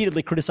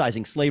 repeatedly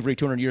criticizing slavery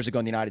 200 years ago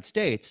in the United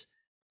States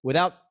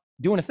without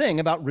doing a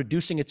thing about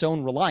reducing its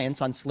own reliance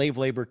on slave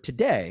labor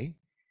today,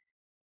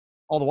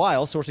 all the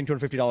while sourcing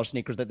 $250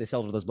 sneakers that they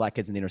sell to those Black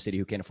kids in the inner city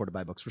who can't afford to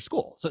buy books for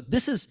school. So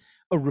this is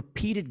a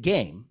repeated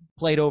game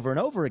played over and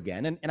over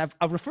again. And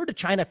I've referred to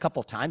China a couple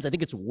of times. I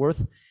think it's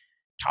worth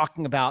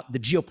talking about the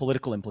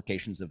geopolitical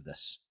implications of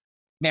this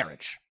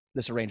marriage,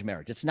 this arranged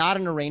marriage. It's not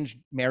an arranged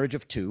marriage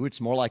of two. It's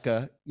more like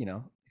a,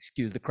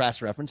 excuse the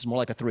crass reference, it's more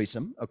like a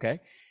threesome, okay?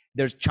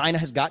 China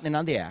has gotten in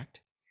on the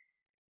act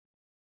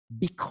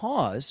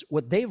because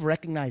what they've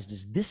recognized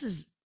is this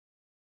is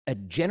a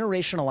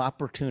generational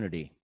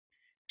opportunity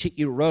to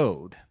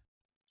erode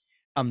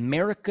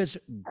America's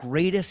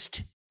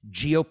greatest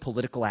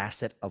geopolitical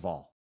asset of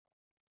all.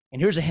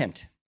 And here's a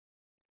hint.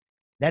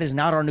 That is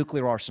not our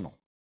nuclear arsenal.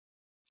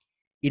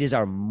 It is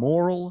our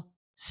moral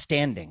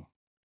standing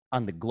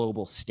on the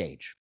global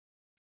stage.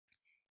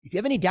 If you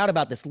have any doubt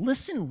about this,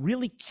 listen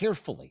really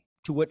carefully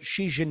to what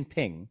Xi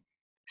Jinping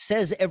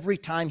says every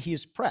time he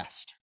is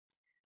pressed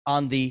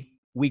on the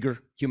Uyghur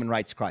human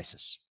rights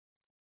crisis.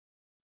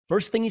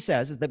 First thing he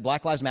says is that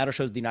Black Lives Matter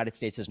shows the United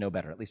States is no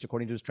better, at least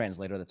according to his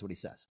translator, that's what he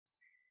says.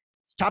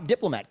 His top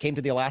diplomat came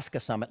to the Alaska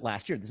summit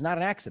last year. This is not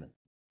an accident.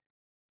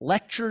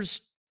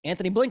 Lectures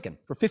Anthony Blinken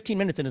for 15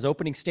 minutes in his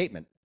opening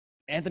statement.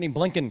 Anthony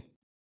Blinken,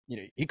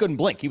 he couldn't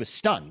blink. He was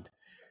stunned.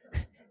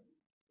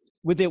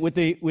 with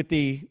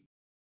the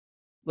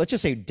let's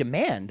just say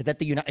demand that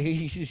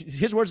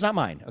his words, not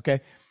mine,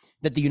 okay?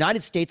 That the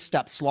United States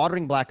stop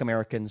slaughtering Black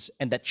Americans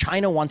and that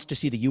China wants to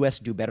see the US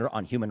do better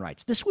on human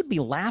rights. This would be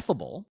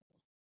laughable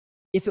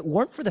if it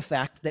weren't for the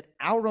fact that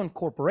our own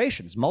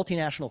corporations,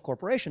 multinational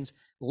corporations,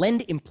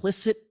 lend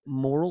implicit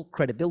moral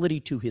credibility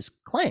to his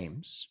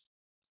claims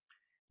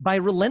by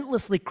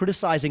relentlessly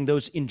criticizing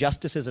those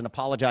injustices and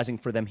apologizing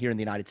for them here in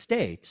the United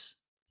States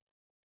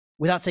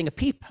without saying a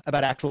peep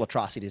about actual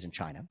atrocities in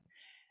China,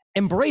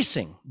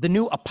 embracing the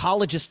new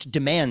apologist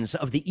demands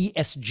of the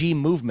ESG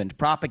movement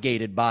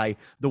propagated by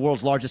the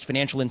world's largest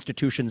financial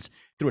institutions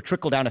through a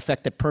trickle-down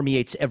effect that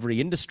permeates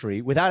every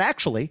industry without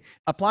actually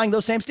applying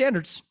those same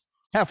standards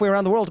halfway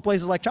around the world to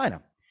places like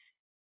China.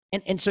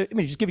 And so,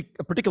 just give you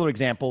a particular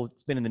example.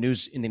 It's been in the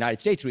news in the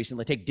United States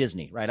recently. Take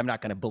Disney, right? I'm not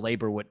going to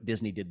belabor what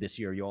Disney did this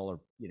year. You all are,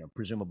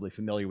 presumably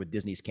familiar with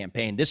Disney's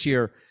campaign. This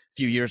year, a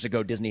few years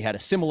ago, Disney had a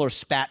similar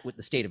spat with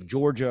the state of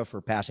Georgia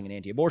for passing an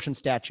anti-abortion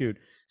statute,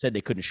 said they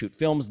couldn't shoot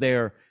films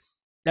there.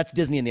 That's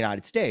Disney in the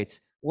United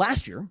States.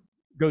 Last year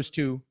goes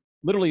to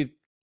literally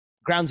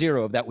ground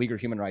zero of that Uyghur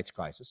human rights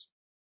crisis.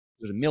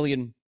 There's 1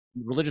 million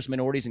religious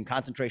minorities in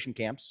concentration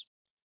camps,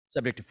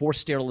 subject to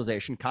forced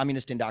sterilization,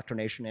 communist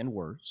indoctrination, and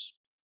worse.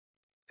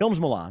 Films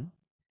Mulan,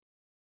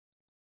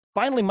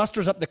 finally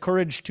musters up the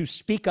courage to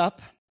speak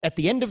up at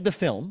the end of the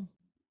film,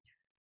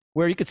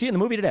 where you could see in the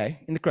movie today,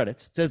 in the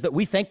credits, it says that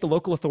we thank the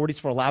local authorities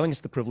for allowing us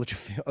the privilege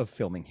of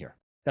filming here.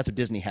 That's what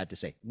Disney had to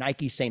say.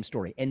 Nike, same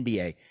story.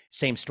 NBA,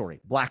 same story.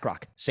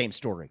 BlackRock, same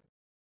story.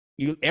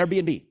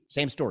 Airbnb,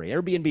 same story.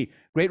 Airbnb,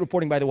 great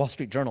reporting by the Wall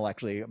Street Journal,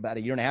 actually, about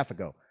 1.5 years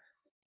ago.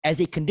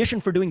 As a condition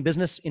for doing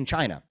business in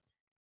China,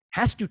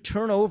 has to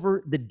turn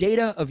over the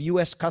data of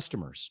US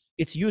customers,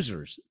 its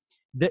users,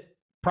 the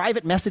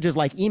private messages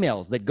like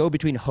emails that go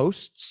between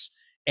hosts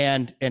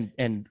and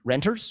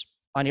renters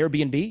on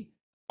Airbnb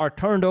are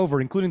turned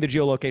over, including the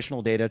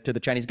geolocational data, to the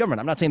Chinese government.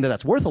 I'm not saying that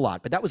that's worth a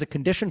lot, but that was a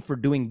condition for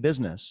doing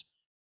business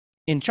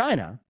in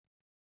China.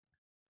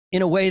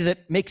 in a way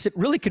that makes it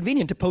really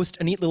convenient to post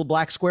a neat little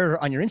black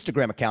square on your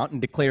Instagram account and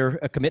declare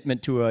a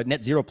commitment to a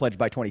net zero pledge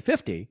by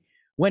 2050,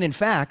 when in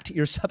fact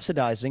you're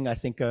subsidizing, I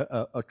think,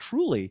 a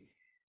truly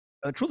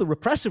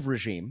repressive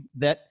regime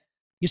that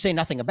you say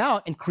nothing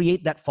about and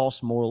create that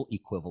false moral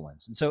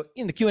equivalence. And so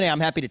in the Q&A, I'm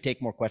happy to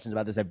take more questions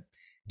about this. I have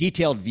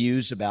detailed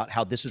views about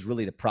how this is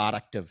really the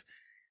product of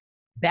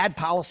bad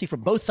policy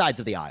from both sides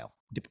of the aisle,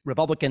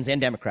 Republicans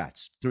and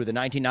Democrats, through the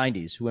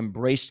 1990s, who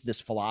embraced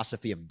this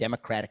philosophy of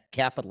democratic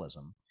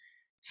capitalism,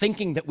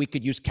 thinking that we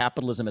could use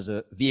capitalism as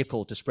a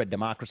vehicle to spread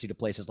democracy to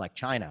places like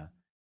China,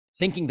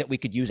 thinking that we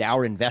could use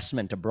our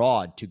investment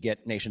abroad to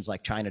get nations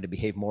like China to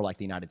behave more like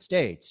the United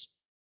States,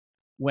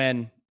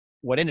 when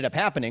what ended up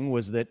happening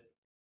was that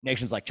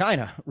nations like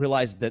China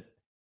realized that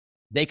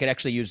they could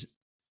actually use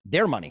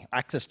their money,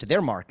 access to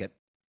their market,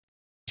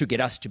 to get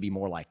us to be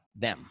more like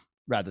them,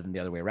 rather than the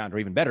other way around, or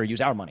even better,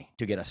 use our money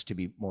to get us to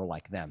be more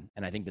like them.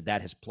 And I think that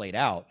that has played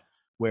out,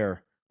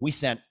 where we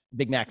sent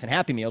Big Macs and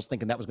Happy Meals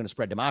thinking that was going to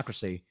spread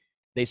democracy.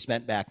 They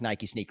spent back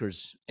Nike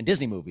sneakers and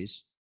Disney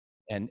movies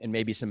and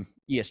maybe some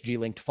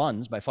ESG-linked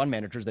funds by fund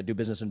managers that do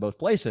business in both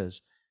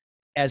places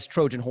as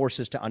Trojan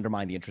horses to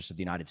undermine the interests of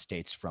the United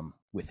States from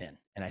within.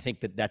 And I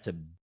think that that's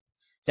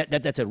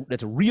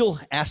a real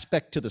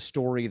aspect to the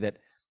story that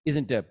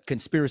isn't a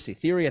conspiracy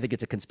theory. I think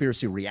it's a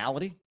conspiracy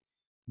reality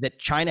that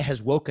China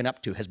has woken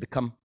up to, has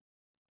become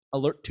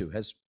alert to,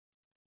 has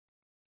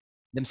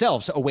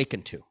themselves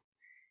awakened to,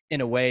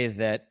 in a way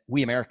that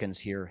we Americans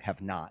here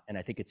have not. And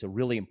I think it's a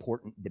really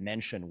important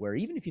dimension where,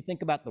 even if you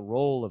think about the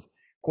role of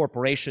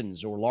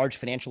corporations or large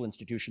financial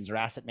institutions or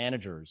asset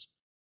managers,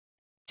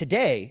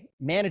 today,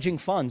 managing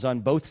funds on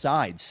both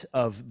sides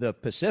of the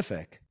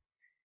Pacific,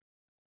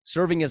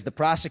 serving as the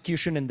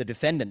prosecution and the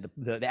defendant,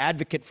 the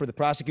advocate for the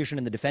prosecution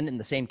and the defendant in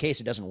the same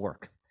case, it doesn't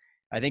work.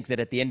 I think that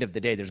at the end of the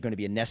day, there's going to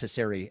be a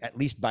necessary, at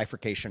least,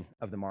 bifurcation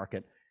of the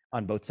market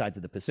on both sides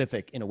of the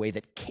Pacific in a way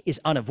that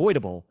is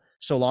unavoidable,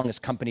 so long as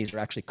companies are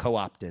actually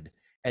co-opted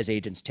as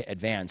agents to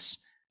advance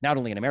not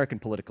only an American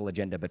political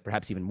agenda, but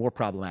perhaps even more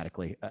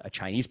problematically, a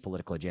Chinese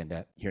political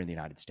agenda here in the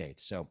United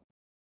States. So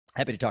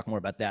happy to talk more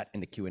about that in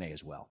the Q&A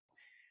as well.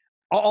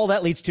 All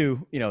that leads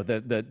to,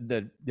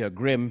 the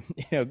grim,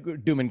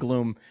 doom and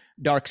gloom,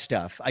 dark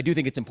stuff. I do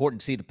think it's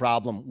important to see the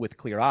problem with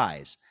clear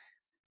eyes.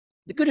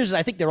 The good news is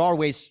I think there are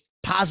ways,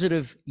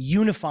 positive,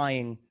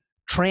 unifying,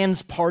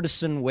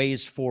 transpartisan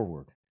ways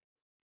forward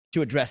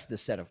to address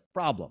this set of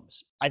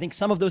problems. I think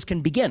some of those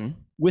can begin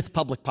with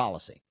public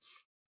policy.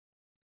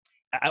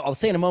 I'll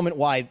say in a moment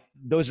why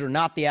those are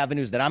not the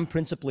avenues that I'm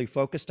principally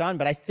focused on,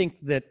 but I think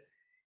that,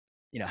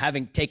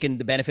 having taken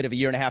the benefit of a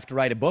year and a half to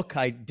write a book,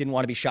 I didn't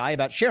want to be shy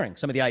about sharing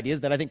some of the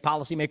ideas that I think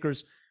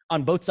policymakers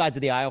on both sides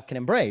of the aisle can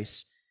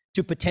embrace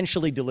to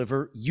potentially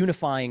deliver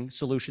unifying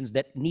solutions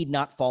that need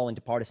not fall into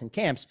partisan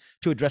camps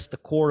to address the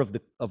core of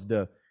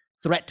the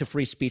threat to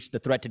free speech, the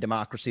threat to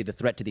democracy, the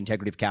threat to the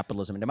integrity of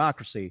capitalism and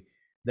democracy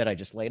that I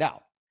just laid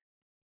out.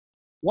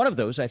 One of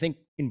those, I think,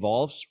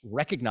 involves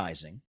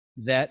recognizing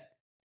that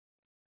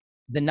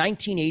the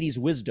 1980s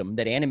wisdom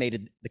that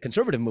animated the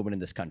conservative movement in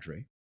this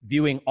country,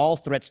 viewing all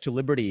threats to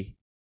liberty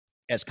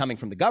as coming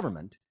from the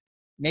government,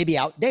 may be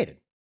outdated.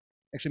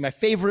 Actually, my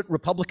favorite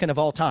Republican of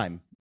all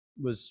time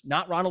was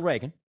not Ronald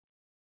Reagan.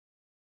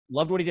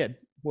 Loved what he did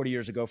 40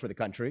 years ago for the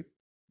country,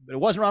 but it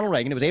wasn't Ronald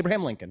Reagan, it was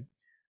Abraham Lincoln,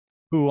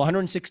 who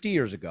 160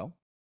 years ago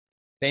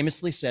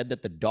famously said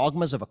that the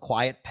dogmas of a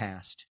quiet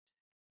past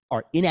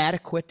are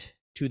inadequate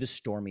to the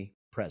stormy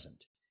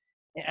present.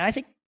 And I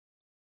think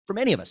for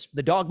many of us,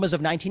 the dogmas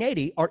of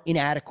 1980 are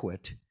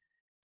inadequate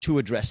to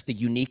address the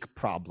unique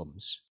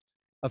problems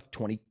of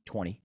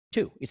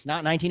 2022. It's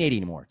not 1980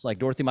 anymore. It's like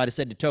Dorothy might have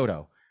said to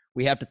Toto,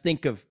 we have to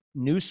think of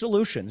new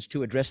solutions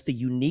to address the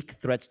unique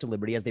threats to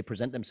liberty as they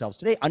present themselves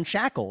today,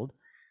 unshackled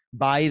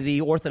by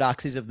the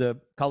orthodoxies of the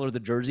color of the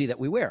jersey that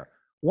we wear.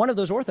 One of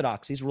those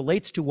orthodoxies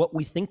relates to what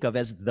we think of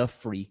as the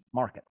free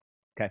market,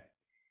 okay?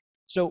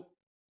 So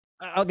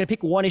I'm going to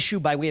pick one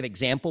issue by way of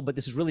example, but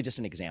this is really just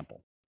an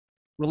example.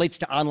 Relates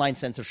to online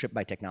censorship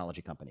by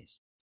technology companies.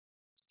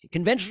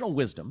 Conventional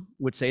wisdom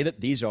would say that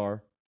these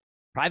are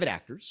private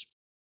actors,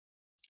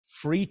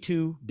 free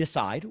to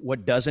decide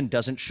what does and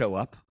doesn't show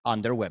up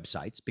on their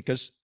websites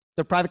because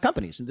they're private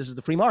companies and this is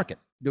the free market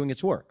doing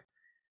its work.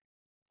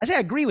 I say I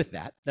agree with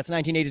that. That's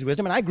 1980s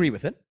wisdom, and I agree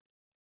with it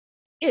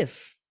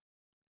if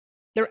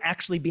they're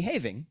actually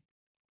behaving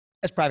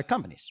as private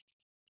companies.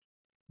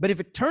 But if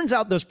it turns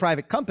out those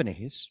private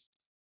companies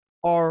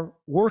are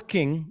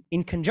working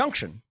in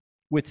conjunction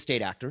with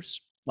state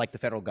actors like the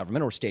federal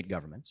government or state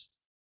governments,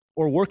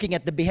 or working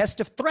at the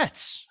behest of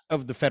threats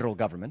of the federal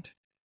government,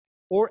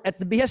 or at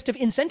the behest of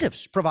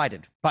incentives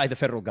provided by the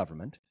federal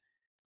government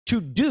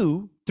to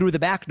do through the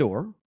back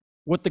door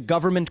what the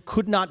government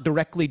could not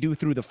directly do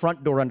through the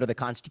front door under the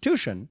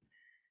Constitution,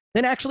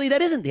 then actually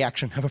that isn't the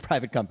action of a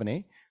private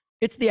company.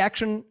 It's the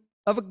action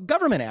of a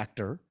government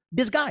actor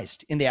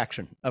disguised in the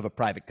action of a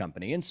private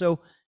company. And so,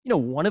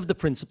 one of the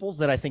principles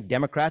that I think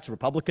Democrats,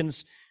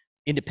 Republicans,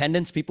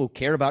 independents, people who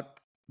care about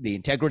the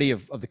integrity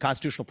of the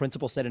constitutional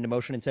principle set into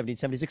motion in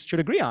 1776 should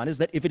agree on is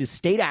that if it is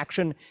state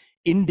action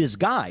in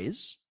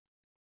disguise,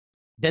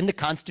 then the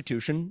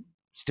Constitution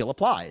still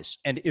applies.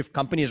 And if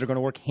companies are going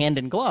to work hand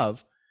in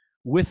glove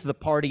with the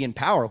party in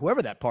power,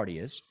 whoever that party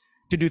is,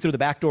 to do through the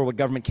back door what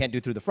government can't do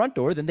through the front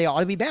door, then they ought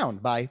to be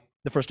bound by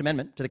the First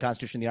Amendment to the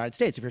Constitution of the United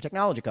States if you're a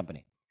technology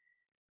company.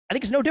 I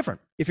think it's no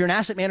different if you're an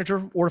asset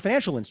manager or a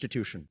financial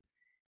institution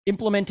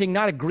implementing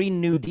not a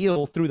Green New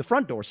Deal through the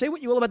front door. Say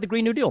what you will about the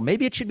Green New Deal.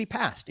 Maybe it should be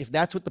passed. If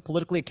that's what the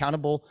politically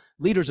accountable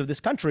leaders of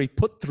this country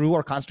put through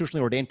our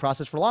constitutionally ordained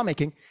process for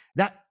lawmaking,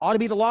 that ought to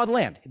be the law of the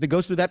land if it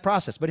goes through that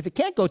process. But if it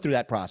can't go through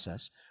that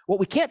process, what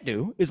we can't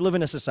do is live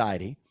in a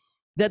society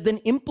that then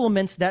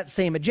implements that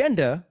same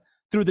agenda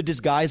through the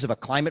disguise of a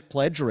climate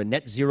pledge or a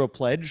net zero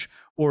pledge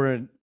or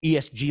an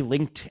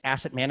ESG-linked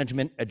asset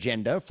management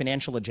agenda,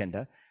 financial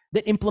agenda,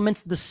 that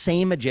implements the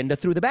same agenda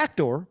through the back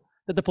door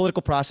that the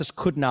political process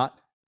could not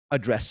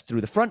address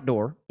through the front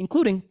door,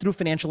 including through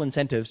financial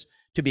incentives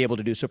to be able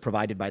to do so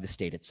provided by the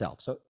state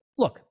itself. So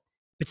look,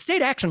 if it's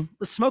state action,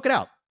 let's smoke it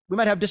out. We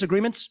might have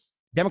disagreements,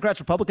 Democrats,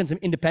 Republicans, and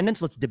independents.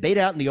 Let's debate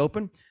it out in the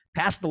open,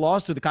 pass the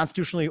laws through the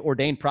constitutionally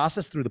ordained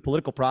process, through the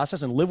political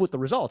process, and live with the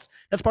results.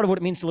 That's part of what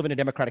it means to live in a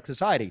democratic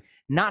society,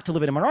 not to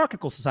live in a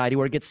monarchical society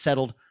where it gets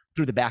settled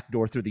through the back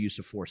door, through the use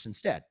of force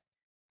instead.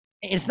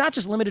 And it's not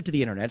just limited to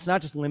the internet. It's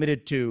not just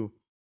limited to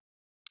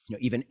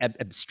even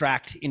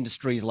abstract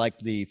industries like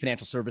the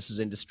financial services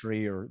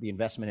industry or the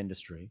investment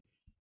industry.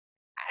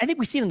 I think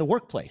we see it in the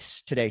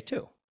workplace today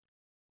too.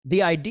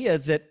 The idea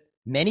that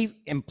many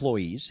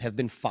employees have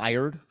been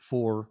fired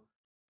for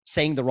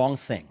saying the wrong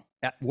thing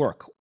at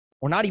work,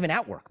 or not even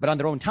at work, but on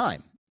their own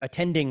time,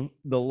 attending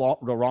the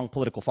wrong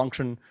political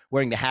function,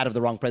 wearing the hat of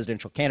the wrong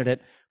presidential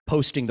candidate,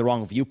 posting the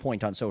wrong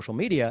viewpoint on social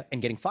media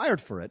and getting fired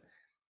for it.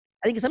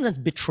 I think it sometimes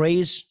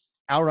betrays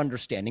our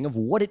understanding of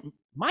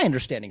my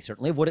understanding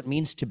certainly of what it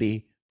means to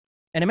be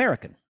an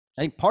American.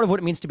 I think part of what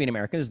it means to be an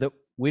American is that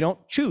we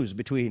don't choose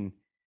between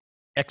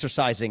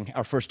exercising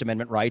our First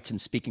Amendment rights and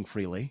speaking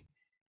freely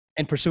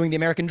and pursuing the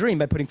American dream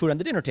by putting food on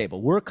the dinner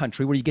table. We're a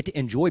country where you get to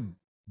enjoy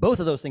both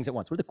of those things at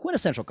once. We're the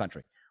quintessential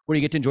country where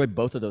you get to enjoy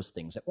both of those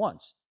things at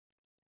once.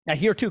 Now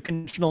here too,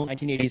 conventional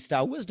 1980s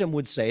style wisdom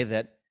would say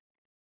that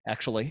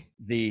actually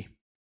the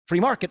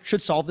free market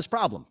should solve this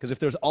problem, because if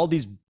there's all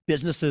these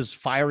businesses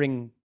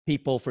firing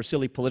people for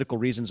silly political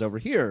reasons over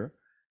here,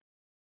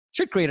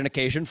 should create an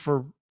occasion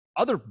for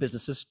other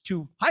businesses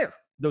to hire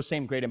those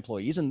same great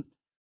employees, and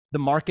the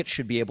market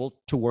should be able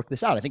to work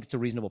this out. I think it's a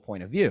reasonable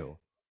point of view.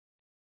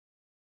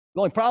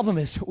 The only problem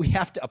is we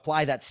have to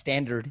apply that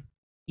standard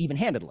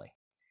even-handedly.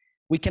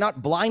 We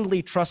cannot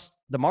blindly trust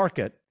the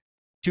market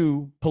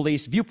to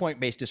police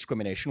viewpoint-based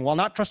discrimination while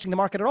not trusting the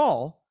market at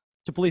all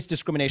to police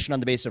discrimination on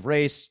the basis of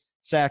race,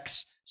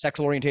 sex,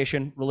 sexual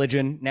orientation,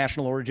 religion,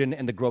 national origin,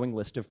 and the growing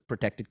list of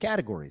protected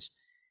categories.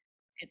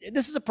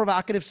 This is a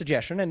provocative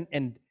suggestion,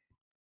 and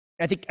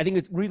I think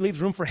it really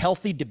leaves room for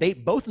healthy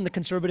debate, both in the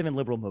conservative and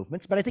liberal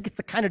movements, but I think it's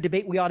the kind of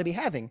debate we ought to be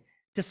having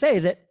to say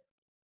that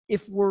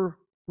if we're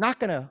not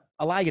going to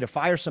allow you to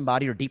fire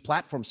somebody or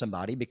deplatform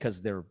somebody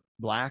because they're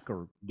Black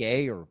or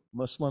gay or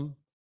Muslim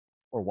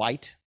or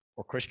white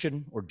or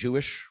Christian or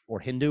Jewish or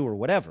Hindu or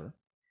whatever,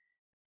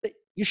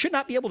 you should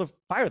not be able to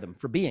fire them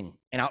for being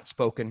an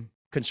outspoken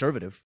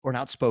conservative or an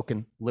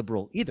outspoken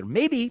liberal either.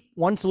 Maybe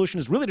one solution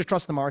is really to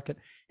trust the market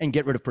and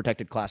get rid of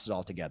protected classes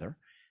altogether.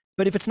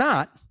 But if it's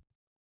not,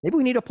 maybe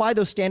we need to apply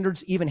those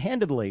standards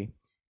even-handedly,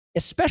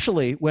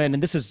 especially when,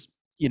 and this is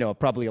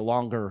probably a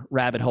longer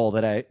rabbit hole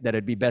that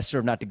I'd be best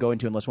served not to go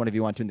into unless one of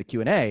you want to in the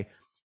Q&A,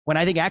 when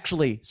I think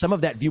actually some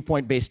of that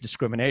viewpoint-based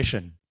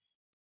discrimination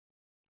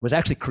was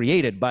actually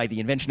created by the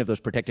invention of those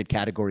protected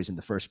categories in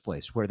the first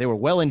place, where they were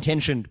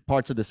well-intentioned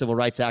parts of the Civil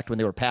Rights Act when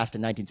they were passed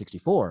in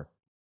 1964.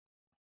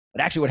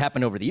 But actually what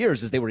happened over the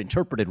years is they were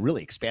interpreted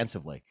really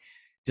expansively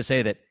to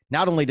say that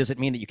not only does it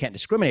mean that you can't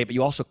discriminate, but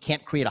you also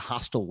can't create a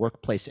hostile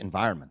workplace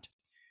environment.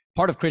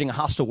 Part of creating a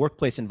hostile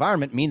workplace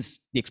environment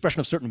means the expression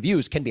of certain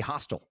views can be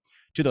hostile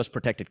to those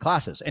protected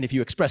classes. And if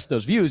you express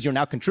those views, you're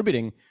now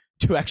contributing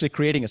to actually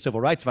creating a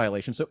civil rights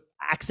violation. So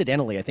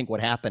accidentally, I think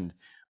what happened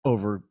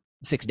over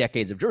 6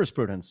 decades of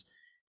jurisprudence,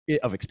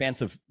 of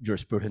expansive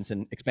jurisprudence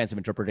and expansive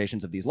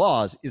interpretations of these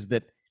laws, is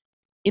that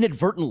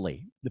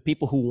inadvertently, the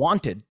people who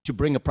wanted to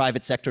bring a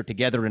private sector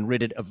together and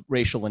rid it of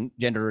racial and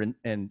gender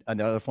and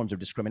other forms of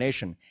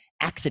discrimination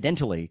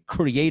accidentally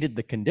created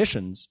the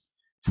conditions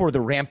for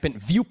the rampant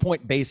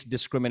viewpoint-based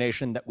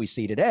discrimination that we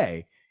see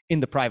today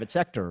in the private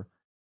sector,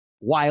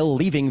 while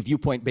leaving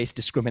viewpoint-based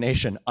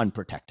discrimination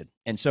unprotected.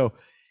 And so,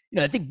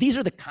 I think these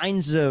are the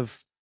kinds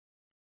of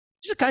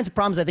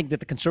problems I think that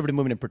the conservative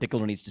movement in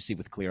particular needs to see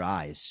with clear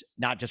eyes,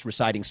 not just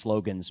reciting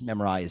slogans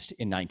memorized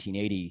in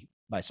 1980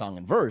 by song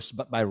and verse,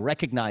 but by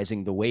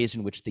recognizing the ways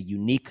in which the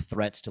unique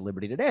threats to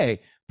liberty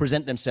today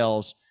present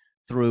themselves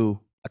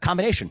through a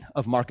combination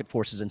of market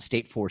forces and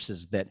state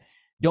forces that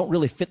don't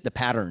really fit the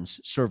patterns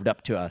served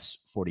up to us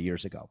 40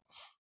 years ago.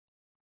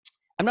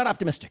 I'm not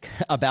optimistic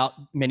about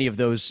many of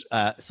those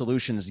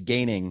solutions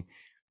gaining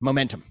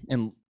momentum.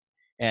 And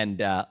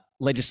and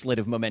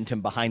legislative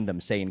momentum behind them,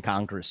 say in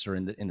Congress or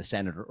in the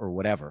Senate or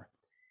whatever.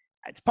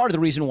 It's part of the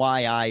reason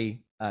why I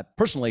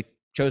personally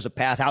chose a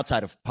path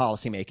outside of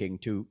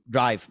policymaking to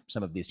drive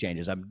some of these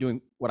changes. I'm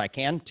doing what I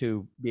can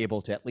to be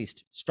able to at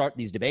least start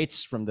these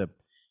debates from the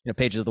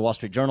pages of the Wall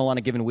Street Journal on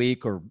a given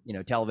week, or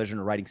television,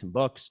 or writing some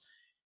books.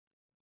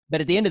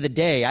 But at the end of the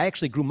day, I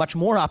actually grew much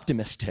more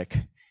optimistic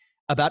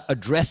about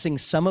addressing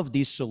some of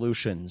these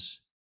solutions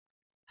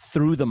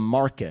through the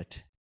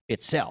market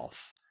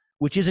itself,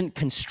 which isn't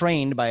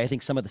constrained by, I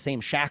think, some of the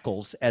same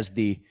shackles as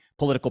the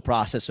political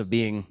process of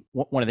being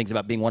one of the things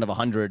about being one of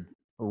 100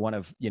 or one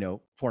of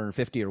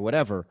 450 or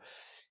whatever,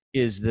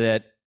 is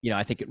that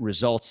I think it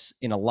results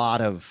in a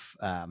lot of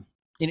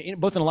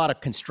both in a lot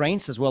of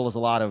constraints as well as a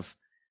lot of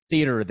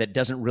theater that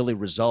doesn't really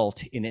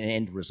result in an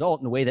end result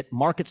in a way that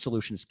market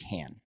solutions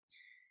can.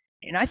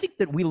 And I think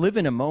that we live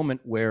in a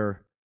moment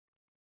where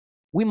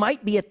we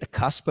might be at the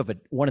cusp of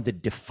one of the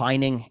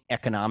defining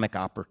economic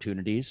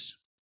opportunities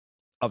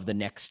of the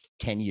next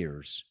 10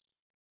 years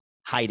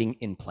hiding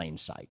in plain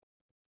sight.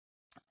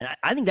 And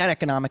I think that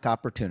economic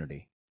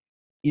opportunity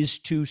is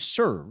to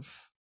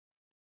serve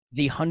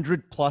the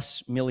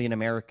 100+ million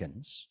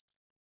Americans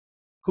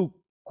who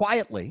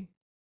quietly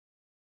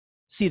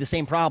see the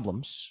same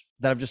problems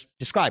that I've just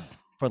described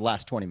for the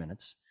last 20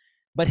 minutes,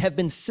 but have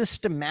been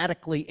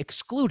systematically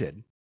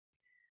excluded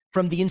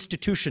from the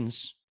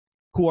institutions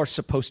who are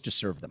supposed to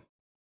serve them.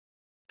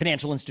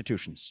 Financial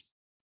institutions,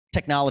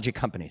 technology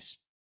companies,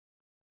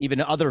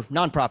 even other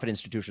nonprofit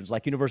institutions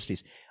like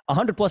universities.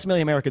 100+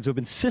 million Americans who have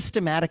been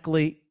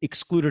systematically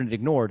excluded and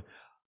ignored,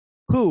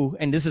 who,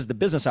 and this is the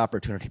business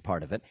opportunity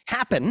part of it,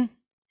 happen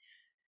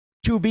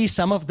to be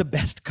some of the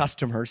best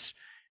customers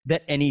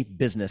that any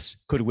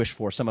business could wish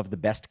for, some of the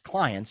best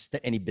clients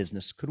that any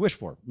business could wish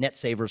for. Net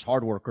savers,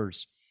 hard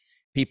workers,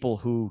 people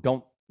who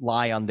don't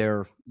lie on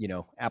their,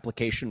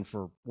 application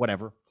for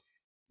whatever,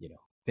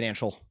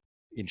 financial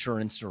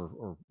insurance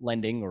or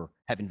lending, or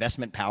have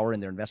investment power in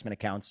their investment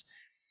accounts.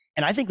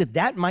 And I think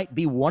that might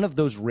be one of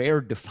those rare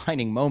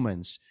defining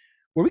moments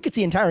where we could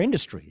see entire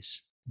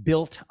industries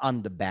built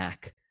on the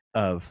back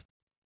of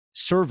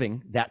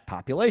serving that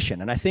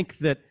population. And I think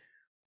that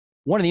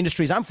one of the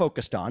industries I'm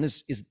focused on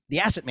is the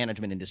asset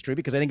management industry,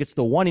 because I think it's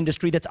the one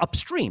industry that's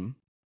upstream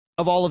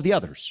of all of the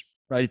others,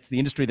 right? It's the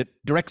industry that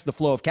directs the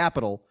flow of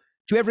capital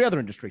to every other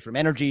industry, from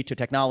energy to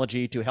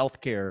technology to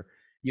healthcare,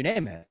 you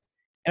name it.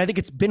 And I think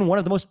it's been one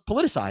of the most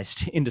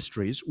politicized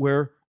industries,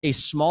 where a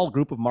small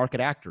group of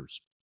market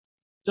actors,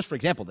 just for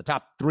example, the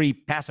top 3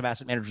 passive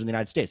asset managers in the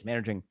United States,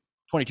 managing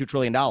 $22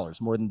 trillion,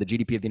 more than the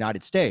GDP of the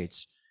United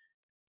States,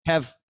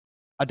 have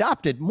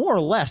adopted more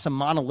or less a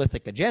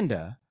monolithic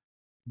agenda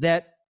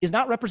that is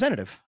not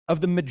representative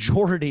of the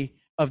majority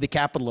of the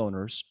capital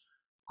owners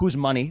whose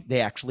money they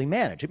actually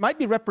manage. It might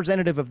be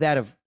representative of that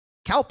of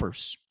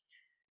CalPERS,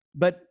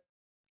 but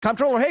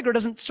Comptroller Hager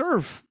doesn't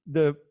serve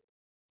the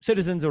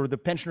citizens or the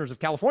pensioners of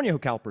California who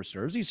CalPERS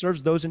serves. He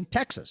serves those in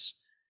Texas.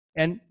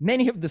 And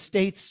many of the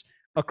states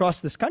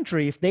across this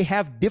country, if they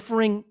have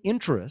differing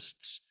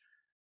interests,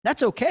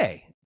 that's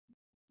okay.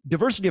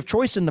 Diversity of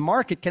choice in the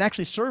market can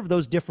actually serve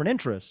those different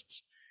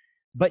interests.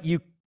 But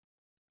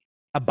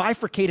a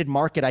bifurcated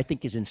market, I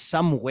think, is in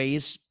some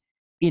ways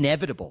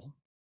inevitable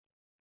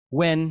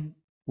when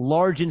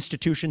large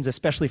institutions,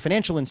 especially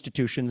financial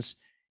institutions,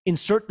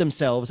 insert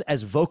themselves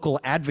as vocal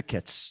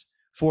advocates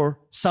for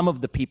some of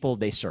the people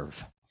they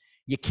serve.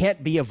 You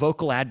can't be a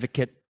vocal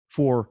advocate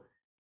for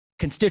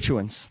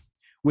constituents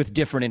with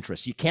different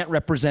interests. You can't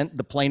represent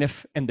the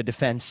plaintiff and the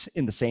defense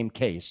in the same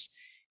case.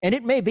 And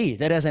it may be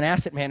that as an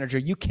asset manager,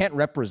 you can't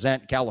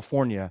represent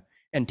California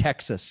and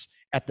Texas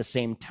at the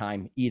same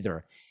time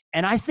either.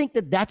 And I think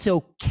that that's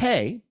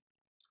okay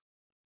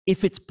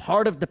if it's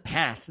part of the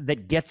path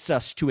that gets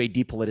us to a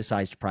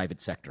depoliticized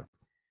private sector.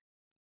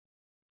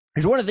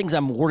 Here's one of the things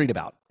I'm worried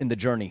about in the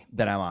journey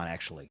that I'm on,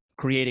 actually.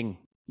 Creating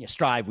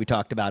Strive, we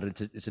talked about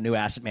it. It's a new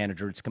asset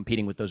manager. It's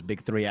competing with those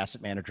big 3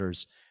 asset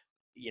managers.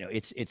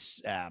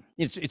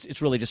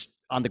 It's really just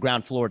on the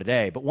ground floor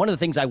today. But one of the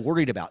things I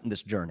worried about in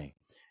this journey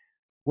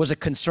was a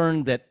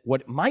concern that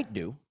what it might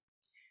do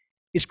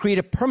is create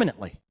a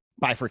permanently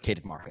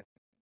bifurcated market.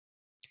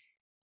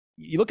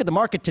 You look at the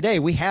market today,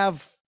 we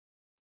have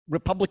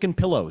Republican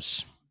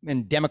pillows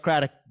and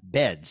Democratic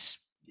beds.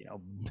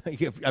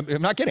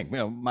 I'm not kidding.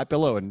 My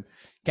Pillow and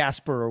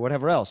Casper or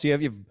whatever else. You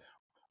have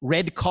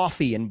red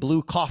coffee and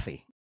blue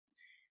coffee.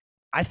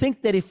 I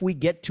think that if we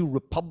get to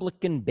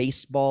Republican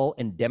baseball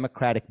and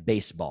Democratic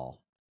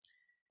baseball,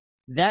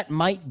 that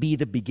might be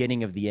the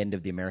beginning of the end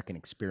of the American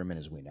experiment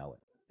as we know it,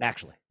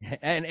 actually.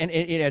 And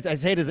I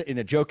say it in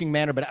a joking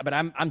manner, but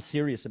I'm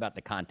serious about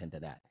the content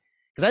of that.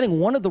 Because I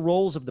think one of the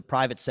roles of the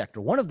private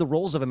sector, one of the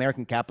roles of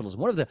American capitalism,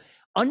 one of the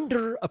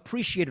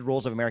underappreciated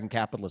roles of American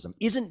capitalism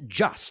isn't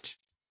just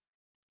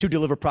to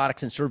deliver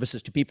products and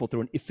services to people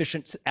through an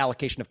efficient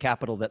allocation of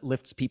capital that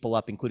lifts people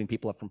up, including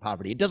people up from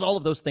poverty. It does all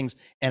of those things,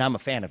 and I'm a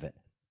fan of it.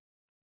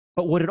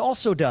 But what it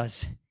also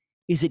does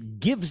is it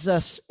gives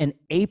us an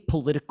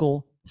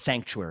apolitical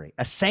sanctuary,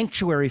 a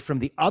sanctuary from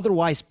the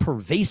otherwise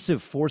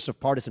pervasive force of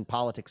partisan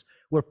politics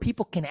where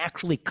people can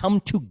actually come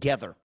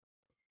together,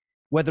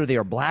 whether they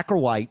are black or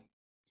white,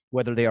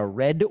 whether they are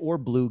red or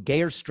blue,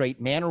 gay or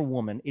straight, man or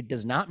woman, it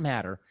does not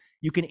matter.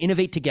 You can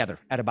innovate together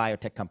at a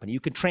biotech company. You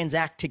can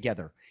transact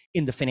together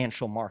in the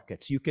financial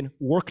markets. You can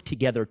work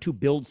together to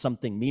build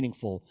something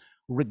meaningful,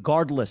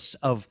 regardless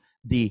of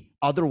the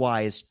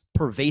otherwise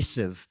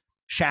pervasive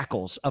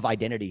shackles of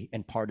identity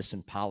and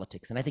partisan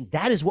politics. And I think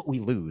that is what we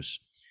lose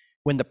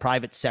when the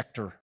private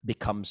sector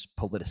becomes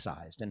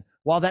politicized. And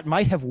while that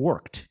might have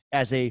worked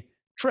as a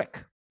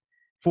trick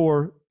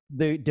for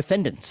the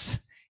defendants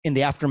in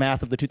the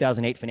aftermath of the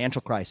 2008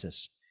 financial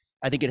crisis,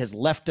 I think it has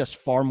left us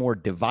far more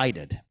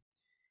divided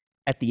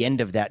at the end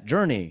of that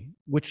journey,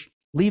 which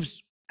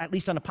leaves, at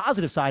least on a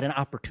positive side, an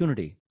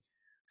opportunity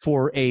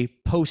for a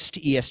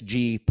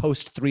post-ESG,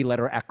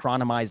 post-three-letter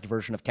acronymized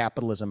version of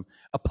capitalism,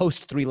 a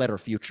post-three-letter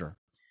future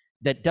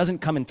that doesn't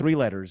come in 3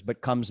 letters,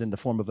 but comes in the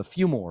form of a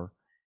few more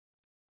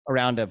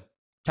around a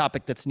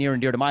topic that's near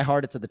and dear to my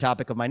heart. It's at the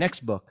topic of my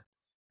next book,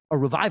 a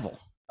revival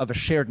of a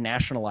shared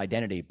national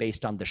identity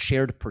based on the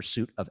shared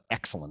pursuit of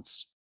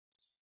excellence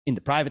in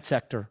the private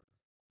sector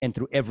and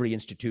through every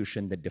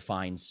institution that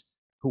defines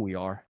who we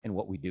are and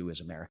what we do as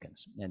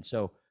Americans. And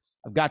so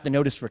I've got the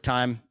notice for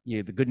time.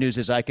 The good news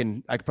is I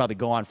could probably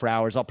go on for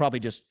hours. I'll probably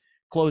just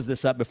close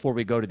this up before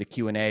we go to the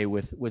Q&A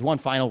with one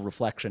final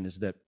reflection, is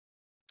that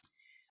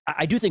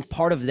I do think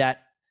part of that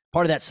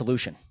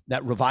solution,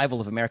 that revival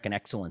of American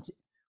excellence,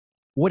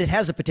 what it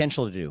has the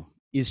potential to do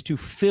is to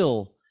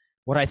fill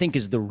what I think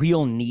is the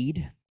real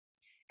need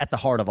at the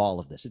heart of all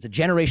of this. It's a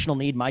generational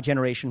need. My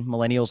generation,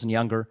 millennials and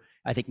younger,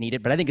 I think need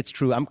it, but I think it's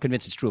true. I'm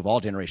convinced it's true of all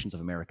generations of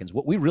Americans.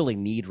 What we really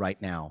need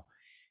right now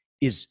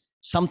is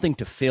something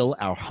to fill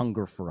our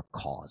hunger for a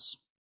cause.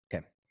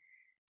 Okay.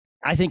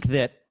 I think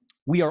that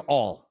we are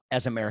all,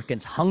 as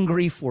Americans,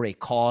 hungry for a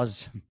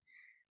cause,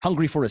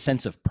 hungry for a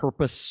sense of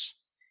purpose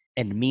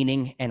and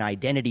meaning and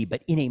identity,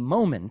 but in a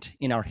moment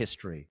in our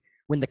history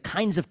when the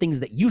kinds of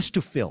things that used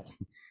to fill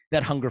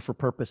that hunger for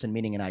purpose and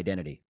meaning and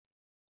identity,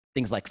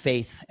 things like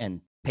faith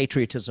and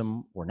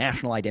patriotism or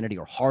national identity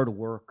or hard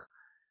work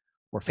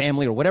or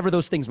family or whatever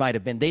those things might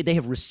have been, they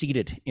have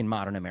receded in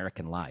modern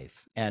American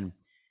life. And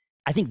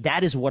I think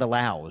that is what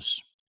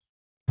allows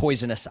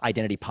poisonous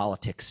identity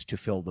politics to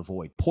fill the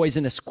void,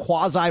 poisonous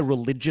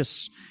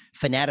quasi-religious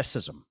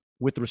fanaticism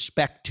with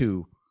respect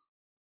to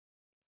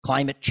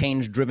climate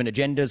change driven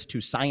agendas, to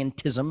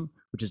scientism,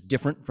 which is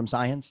different from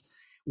science.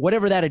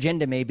 Whatever that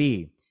agenda may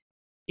be,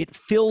 it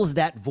fills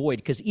that void,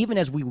 because even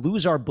as we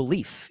lose our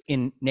belief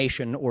in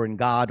nation or in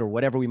God or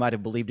whatever we might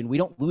have believed in, we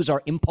don't lose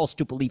our impulse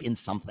to believe in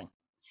something.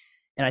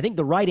 And I think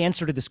the right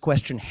answer to this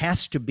question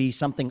has to be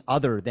something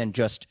other than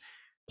just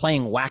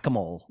playing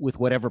whack-a-mole with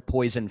whatever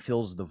poison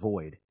fills the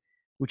void,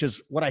 which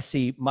is what I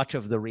see much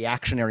of the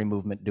reactionary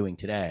movement doing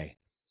today.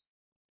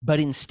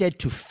 But instead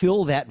to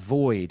fill that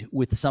void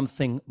with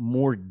something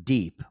more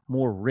deep,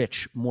 more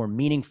rich, more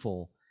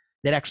meaningful,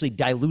 that actually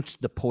dilutes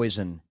the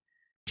poison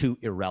to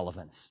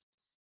irrelevance.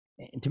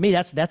 And to me,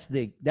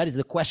 that is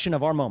the question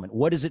of our moment.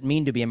 What does it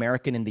mean to be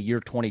American in the year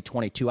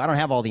 2022? I don't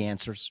have all the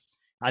answers.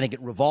 I think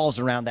it revolves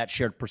around that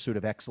shared pursuit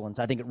of excellence.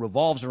 I think it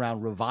revolves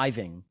around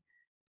reviving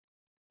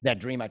that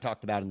dream I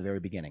talked about in the very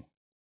beginning,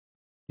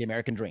 the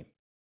American dream.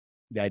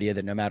 The idea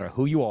that no matter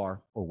who you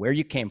are or where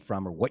you came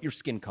from or what your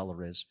skin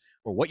color is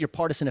or what your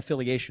partisan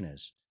affiliation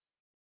is,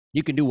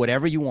 you can do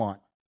whatever you want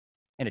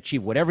and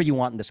achieve whatever you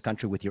want in this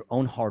country with your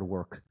own hard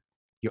work,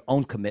 your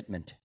own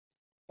commitment,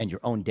 and your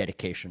own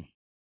dedication.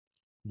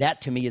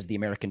 That to me is the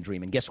American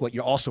dream. And guess what?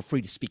 You're also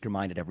free to speak your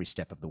mind at every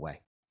step of the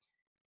way.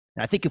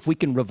 And I think if we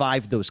can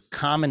revive those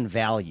common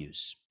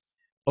values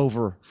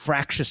over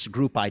fractious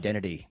group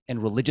identity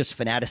and religious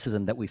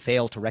fanaticism that we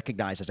fail to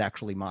recognize as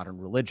actually modern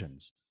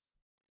religions,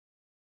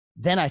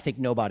 then I think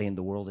nobody in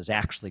the world is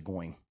actually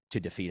going to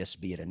defeat us,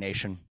 be it a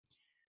nation,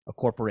 a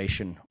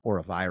corporation, or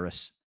a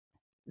virus.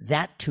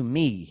 That to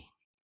me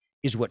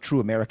is what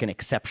true American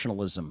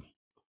exceptionalism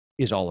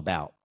is all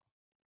about.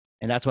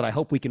 And that's what I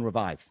hope we can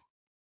revive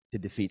to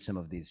defeat some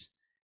of these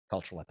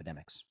cultural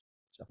epidemics.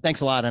 So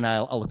thanks a lot, and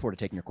I'll look forward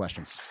to taking your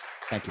questions.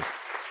 Thank you.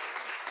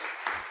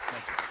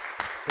 Thank you.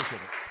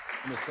 Appreciate it.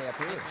 I'm going to stay up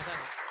here.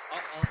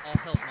 I'll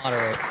help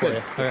moderate for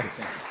you. Okay.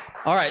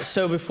 All right,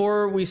 so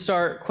before we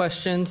start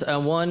questions,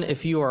 one,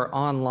 if you are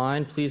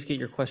online, please get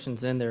your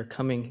questions in. They're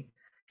coming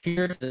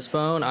here to this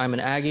phone. I'm an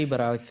Aggie,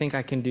 but I think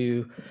I can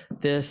do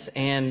this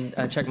and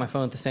check my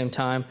phone at the same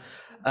time.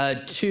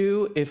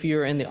 Two, if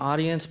you're in the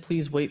audience,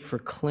 please wait for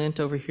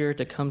Clint over here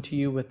to come to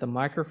you with the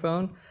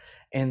microphone.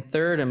 And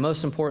third, and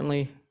most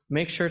importantly,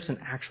 make sure it's an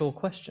actual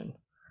question.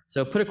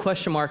 So put a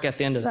question mark at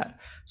the end of that.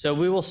 So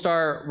we will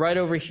start right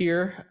over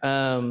here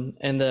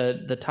and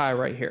the tie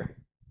right here.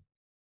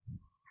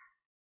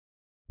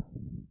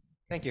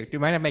 Thank you. Do you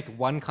mind if I make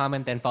one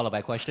comment then followed by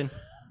a question?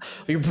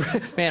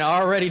 Man,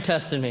 already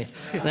testing me.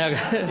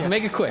 Now,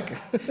 make it quick.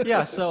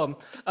 Yeah, so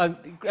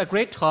a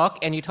great talk,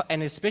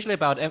 and especially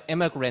about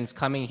immigrants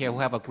coming here who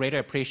have a greater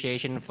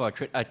appreciation for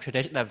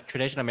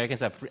traditional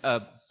Americans'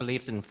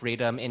 beliefs in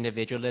freedom,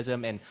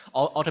 individualism, and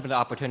ultimately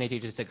opportunity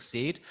to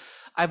succeed.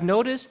 I've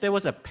noticed there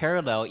was a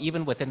parallel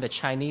even within the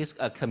Chinese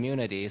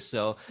community.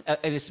 So,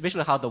 and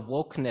especially how the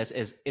wokeness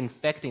is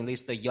infecting at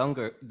least the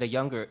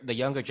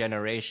younger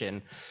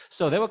generation.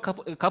 So there were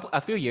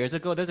a few years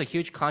ago, there's a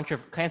huge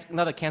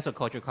another cancel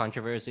culture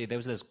controversy. There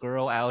was this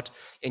girl out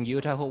in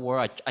Utah who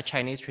wore a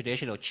Chinese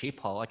traditional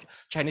qipao, a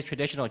Chinese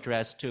traditional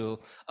dress to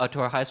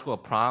her high school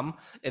prom,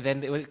 and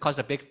then it caused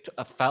a big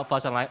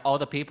fuss online.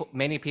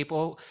 Many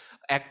people,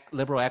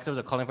 liberal activists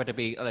are calling for her to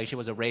be like she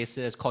was a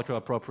racist, cultural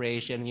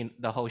appropriation,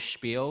 the whole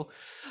spiel.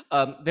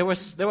 There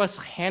was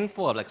a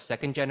handful of like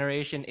second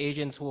generation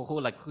Asians who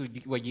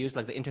were used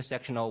like the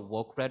intersectional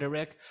woke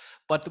rhetoric.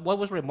 But what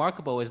was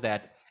remarkable is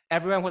that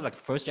everyone was like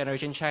first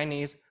generation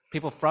Chinese,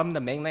 people from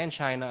the mainland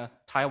China,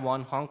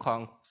 Taiwan, Hong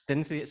Kong,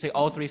 didn't say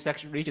all three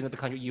regions of the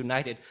country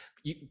united,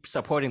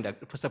 supporting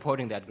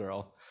that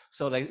girl.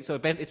 So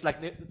it's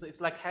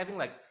like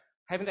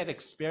having that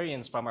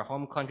experience from our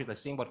home country, like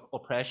seeing what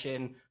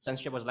oppression,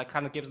 censorship was like,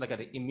 kind of gives like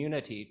an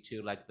immunity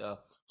to like the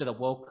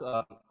woke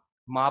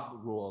mob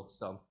rule.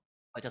 So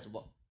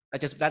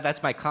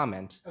that's my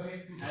comment.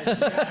 Okay.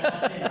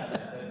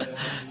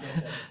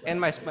 And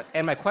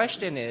my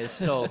question is,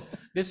 so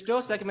there's still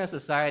a segment of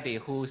society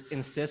who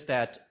insists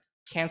that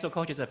cancel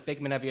culture is a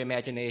figment of your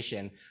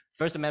imagination.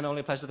 First Amendment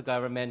only applies to the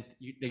government.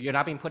 You're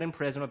not being put in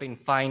prison or being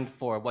fined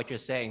for what you're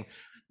saying.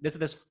 There's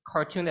this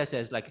cartoon that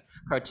says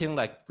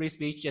free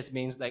speech just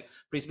means like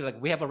free speech, like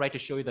we have a right to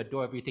show you the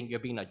door if you think you're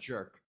being a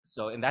jerk.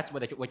 So, and that's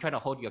what we're trying to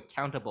hold you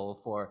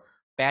accountable for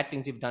bad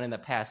things you've done in the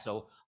past.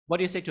 So what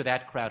do you say to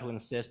that crowd who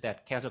insists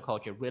that cancel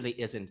culture really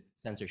isn't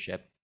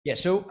censorship? Yeah,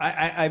 so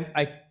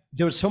I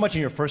there was so much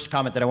in your first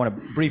comment that I want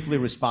to briefly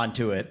respond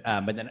to it,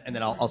 but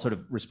then I'll sort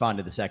of respond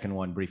to the second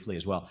one briefly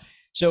as well.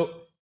 So,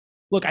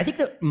 look, I think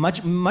that much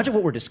of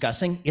what we're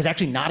discussing is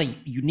actually not a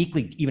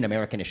uniquely even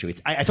American issue.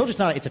 I told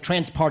you it's a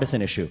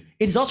transpartisan issue.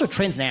 It is also a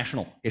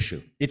transnational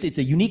issue. It's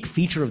a unique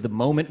feature of the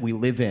moment we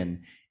live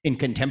in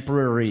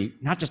contemporary,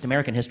 not just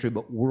American history,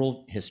 but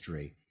world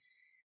history.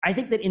 I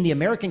think that in the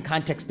American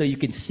context, though, you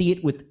can see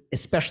it with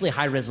especially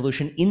high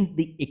resolution in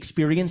the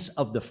experience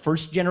of the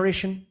first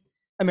generation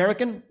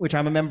American, which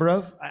I'm a member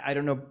of. I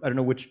don't know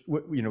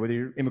whether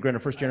you're immigrant or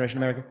first generation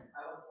American.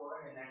 I was born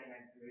in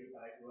 1993,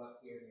 but I grew up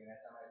here in the United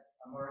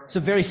States. So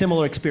very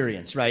similar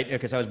experience, right?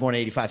 Because I was born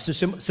in 85. So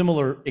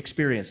similar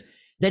experience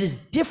that is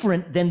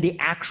different than the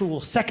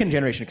actual second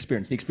generation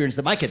experience, the experience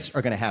that my kids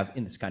are going to have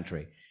in this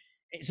country.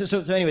 So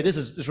anyway,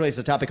 this relates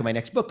to the topic of my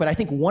next book, but I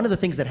think one of the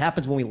things that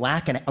happens when we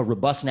lack a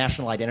robust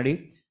national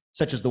identity,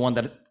 such as the one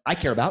that I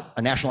care about,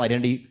 a national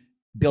identity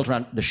built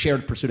around the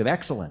shared pursuit of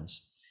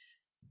excellence,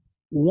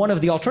 one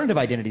of the alternative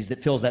identities that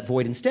fills that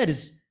void instead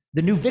is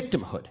the new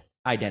victimhood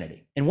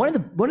identity. And one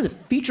of the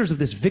features of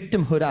this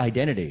victimhood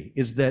identity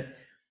is that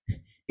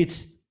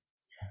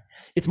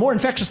it's more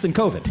infectious than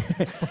COVID.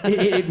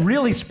 It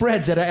really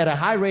spreads at a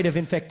high rate of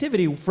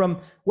infectivity from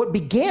what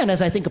began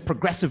as, I think, a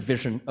progressive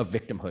vision of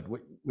victimhood,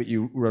 what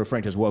you were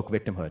referring to as woke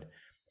victimhood.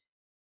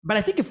 But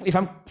I think if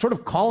I'm sort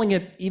of calling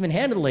it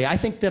even-handedly, I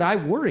think that I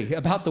worry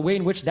about the way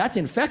in which that's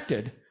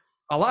infected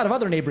a lot of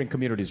other neighboring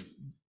communities.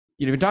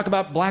 You can talk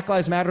about Black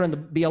Lives Matter and the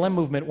BLM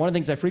movement. One of the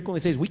things I frequently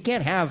say is we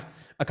can't have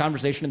a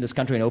conversation in this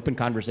country, an open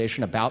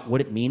conversation about what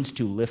it means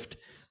to lift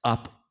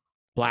up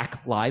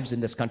Black lives in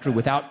this country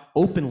without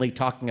openly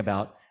talking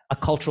about a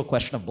cultural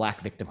question of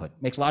Black victimhood.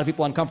 Makes a lot of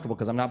people uncomfortable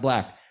because I'm not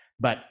Black,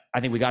 but I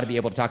think we got to be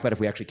able to talk about it if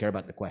we actually care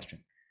about the question.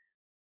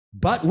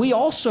 But we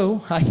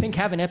also, I think,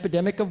 have an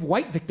epidemic of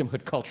white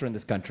victimhood culture in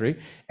this country.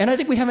 And I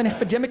think we have an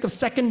epidemic of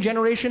second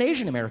generation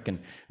Asian American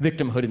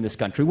victimhood in this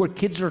country, where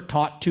kids are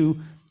taught to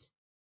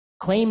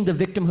claim the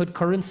victimhood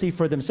currency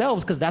for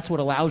themselves because that's what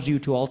allows you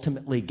to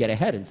ultimately get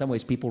ahead. In some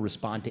ways, people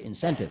respond to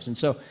incentives. And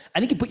so I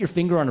think you put your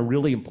finger on a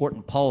really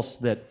important pulse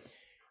that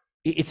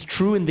it's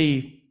true in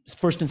the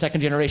first and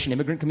second generation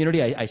immigrant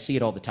community. I see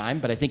it all the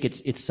time, but I think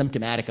it's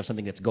symptomatic of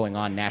something that's going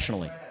on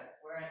nationally.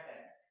 We're at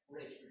that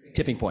bridge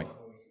Tipping point.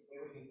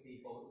 where we can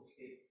see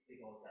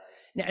both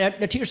sides.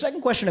 Now, to your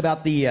second question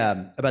about the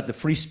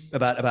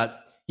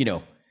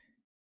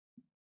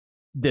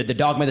the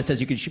dogma that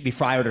says you should be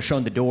fired or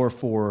shown the door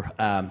for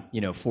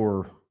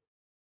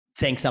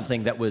saying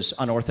something that was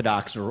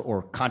unorthodox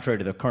or contrary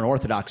to the current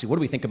orthodoxy. What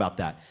do we think about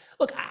that?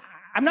 Look,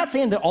 I'm not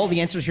saying that all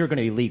the answers here are going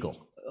to be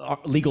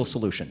legal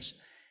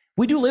solutions.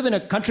 We do live in a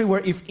country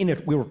where if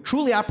we were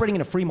truly operating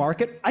in a free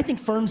market, I think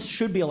firms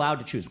should be allowed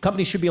to choose.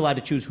 Companies should be allowed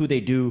to choose who they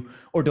do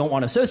or don't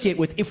want to associate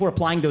with if we're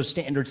applying those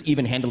standards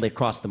even-handedly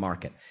across the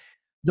market.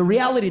 The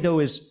reality, though,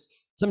 is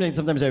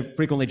sometimes I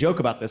frequently joke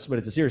about this, but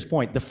it's a serious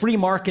point. The free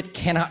market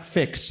cannot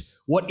fix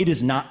what it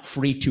is not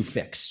free to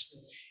fix.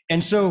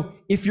 And so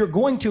if you're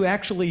going to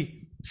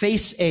actually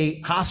face a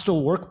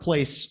hostile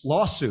workplace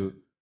lawsuit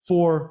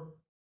for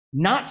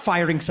not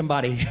firing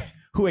somebody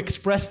who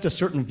expressed a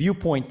certain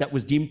viewpoint that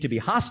was deemed to be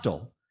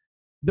hostile,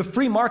 the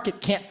free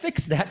market can't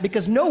fix that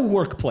because no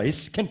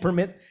workplace can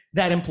permit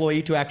that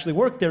employee to actually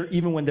work there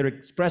even when they're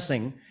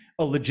expressing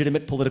a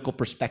legitimate political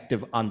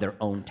perspective on their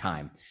own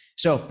time.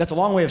 So that's a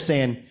long way of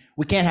saying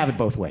we can't have it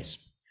both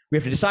ways. We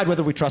have to decide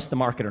whether we trust the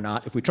market or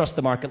not. If we trust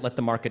the market, let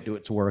the market do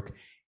its work.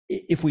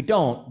 If we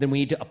don't, then we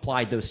need to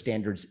apply those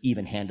standards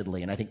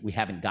even-handedly, and I think we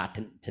haven't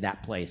gotten to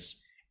that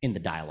place in the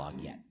dialogue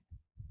yet.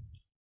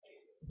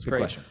 Good Great.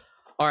 question.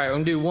 All right, I'm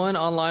gonna do one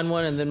online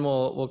one, and then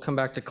we'll come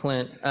back to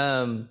Clint.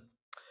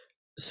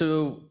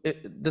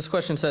 This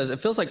question says,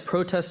 it feels like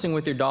protesting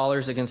with your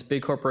dollars against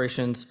big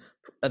corporations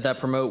that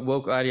promote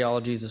woke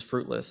ideologies is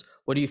fruitless.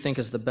 What do you think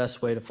is the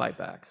best way to fight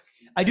back?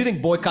 I do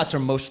think boycotts are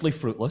mostly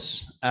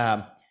fruitless,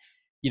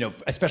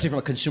 especially from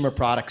a consumer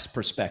products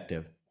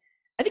perspective.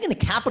 I think in the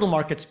capital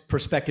markets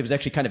perspective is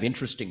actually kind of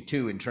interesting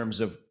too, in terms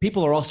of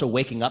people are also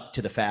waking up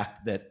to the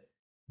fact that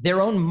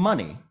their own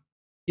money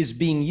is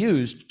being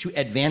used to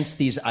advance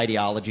these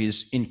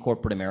ideologies in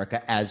corporate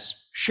America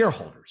as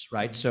shareholders,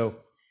 right? So,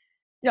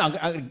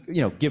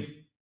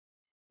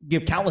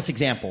 give countless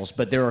examples,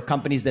 but there are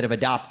companies that have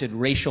adopted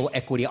racial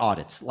equity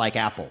audits like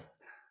Apple.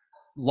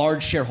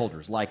 Large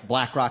shareholders like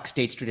BlackRock,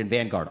 State Street, and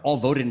Vanguard all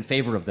voted in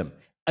favor of them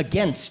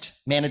against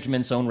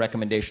management's own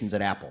recommendations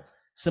at Apple.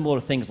 Similar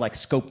things like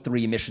Scope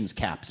 3 emissions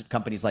caps at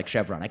companies like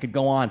Chevron. I could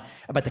go on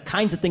about the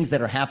kinds of things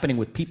that are happening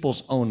with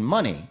people's own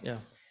money. Yeah.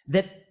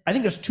 That I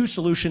think there's two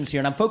solutions here,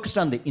 and I'm focused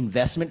on the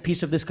investment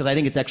piece of this because I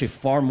think it's actually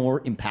far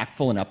more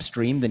impactful and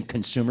upstream than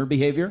consumer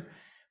behavior.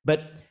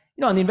 But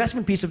on the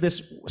investment piece of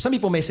this, some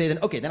people may say then,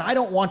 okay, then I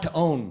don't want to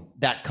own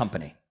that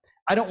company.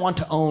 I don't want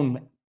to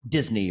own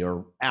Disney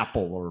or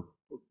Apple or,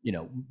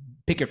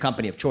 pick your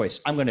company of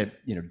choice. I'm going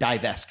to,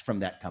 divest from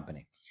that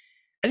company.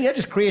 I think that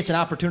just creates an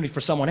opportunity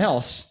for someone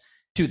else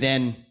to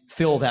then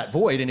fill that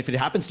void. And if it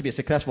happens to be a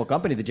successful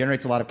company that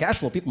generates a lot of cash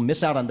flow, people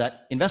miss out on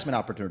that investment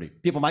opportunity.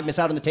 People might miss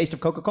out on the taste of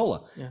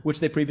Coca-Cola,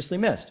 which they previously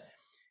missed.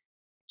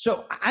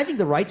 So I think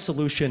the right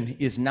solution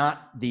is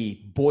not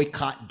the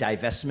boycott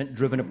divestment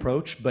driven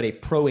approach, but a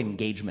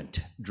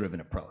pro-engagement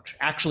driven approach,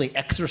 actually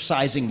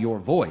exercising your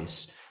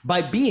voice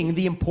by being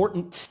the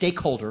important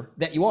stakeholder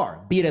that you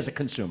are, be it as a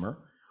consumer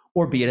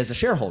or be it as a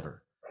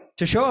shareholder,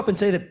 to show up and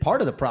say that part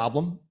of the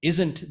problem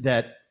isn't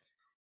that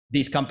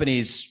these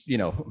companies,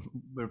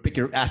 pick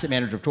your asset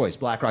manager of choice,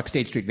 BlackRock,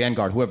 State Street,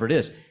 Vanguard, whoever it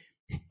is,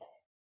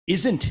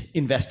 isn't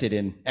invested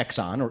in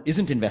Exxon or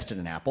isn't invested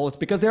in Apple. It's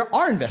because they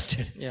are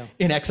invested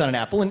in Exxon and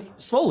Apple, and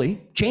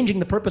slowly changing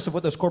the purpose of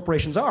what those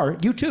corporations are.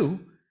 You too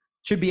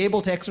should be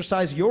able to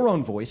exercise your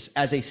own voice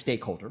as a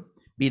stakeholder,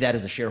 be that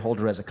as a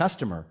shareholder, as a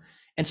customer.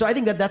 And so I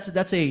think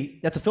that's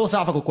a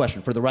philosophical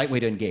question for the right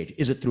way to engage.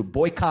 Is it through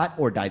boycott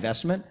or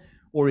divestment,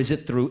 or is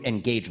it through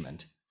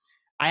engagement?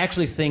 I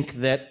actually think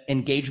that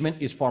engagement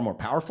is far more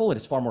powerful. It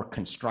is far more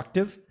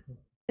constructive. I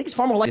think it's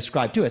far more like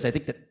described too, as I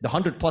think that the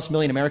 100+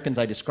 million Americans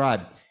I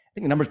described, I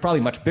think the number is probably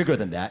much bigger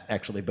than that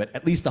actually, but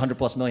at least the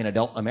 100+ million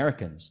adult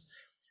Americans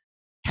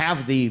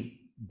have the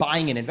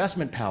buying and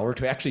investment power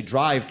to actually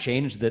drive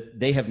change that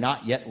they have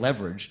not yet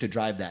leveraged to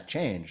drive that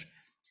change.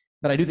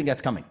 But I do think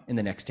that's coming in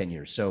the next 10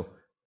 years. So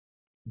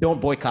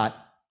don't boycott,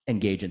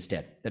 engage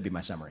instead. That'd be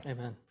my summary.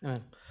 Amen.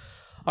 Amen.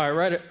 All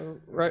right,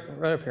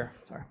 right up here.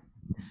 Sorry.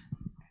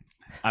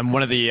 I'm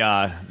one of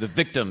the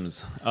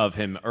victims of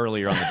him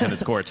earlier on the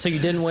tennis court. So you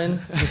didn't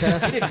win? You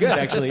did good,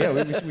 actually. Yeah,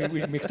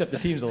 we mixed up the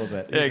teams a little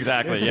bit.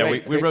 Exactly. Yeah,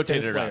 we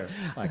rotated around.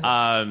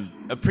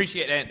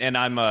 Appreciate it, and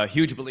I'm a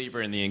huge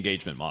believer in the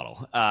engagement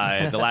model.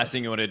 The last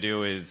thing you want to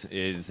do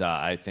is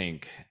I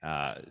think,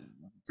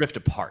 drift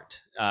apart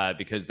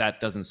because that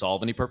doesn't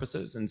solve any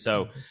purposes. And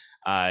so,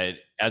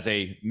 as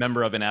a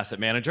member of an asset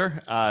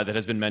manager that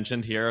has been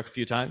mentioned here a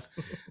few times,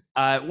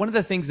 one of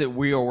the things that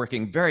we are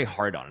working very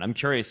hard on, and I'm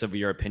curious of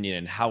your opinion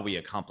and how we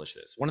accomplish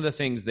this. One of the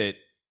things that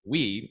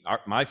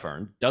my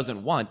firm,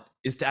 doesn't want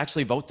is to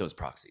actually vote those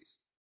proxies.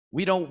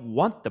 We don't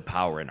want the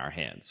power in our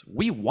hands.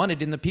 We want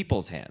it in the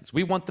people's hands.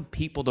 We want the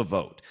people to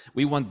vote.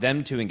 We want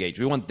them to engage.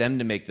 We want them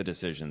to make the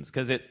decisions,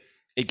 because it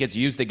gets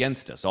used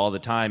against us all the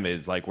time.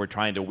 Is like we're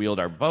trying to wield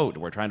our vote,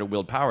 we're trying to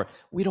wield power.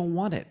 We don't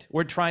want it.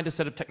 We're trying to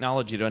set up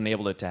technology to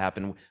enable it to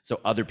happen so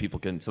other people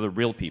can, so the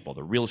real people,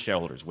 the real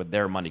shareholders with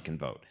their money can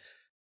vote.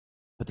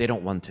 But they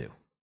don't want to.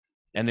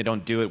 And they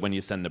don't do it when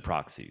you send the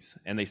proxies.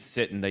 And they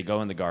sit and they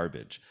go in the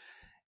garbage.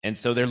 And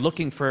so they're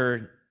looking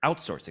for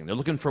outsourcing. They're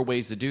looking for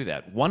ways to do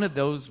that. One of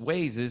those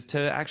ways is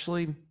to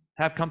actually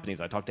have companies.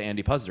 I talked to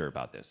Andy Puzder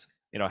about this.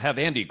 Have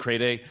Andy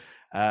create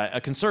a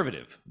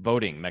conservative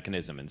voting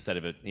mechanism instead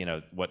of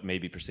what may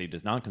be perceived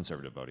as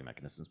non-conservative voting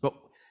mechanisms. But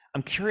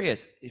I'm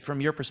curious, from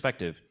your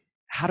perspective,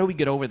 how do we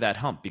get over that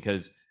hump?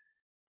 Because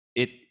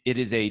it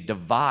is a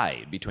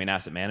divide between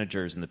asset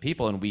managers and the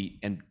people,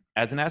 and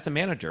as an asset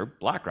manager,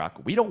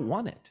 BlackRock, we don't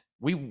want it.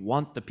 We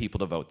want the people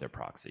to vote their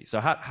proxy. So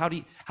how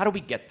do we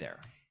get there?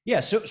 Yeah,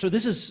 so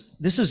this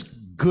is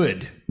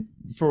good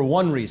for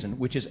one reason,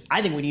 which is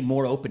I think we need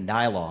more open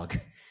dialogue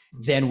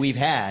than we've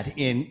had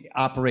in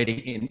operating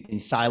in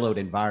siloed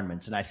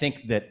environments. And I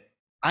think that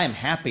I am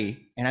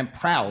happy and I'm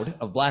proud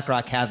of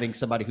BlackRock having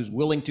somebody who's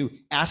willing to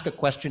ask a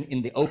question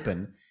in the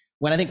open,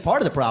 when I think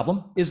part of the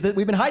problem is that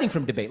we've been hiding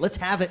from debate. Let's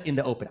have it in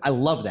the open. I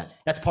love that.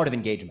 That's part of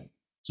engagement.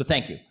 So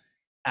thank you.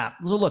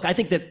 So look, I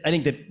think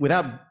that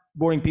without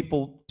boring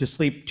people to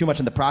sleep too much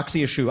on the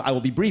proxy issue, I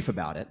will be brief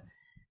about it.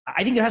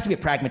 I think there has to be a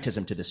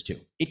pragmatism to this too.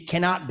 It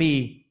cannot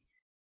be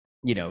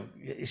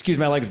excuse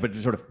my language, but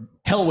sort of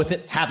hell with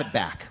it, have it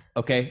back,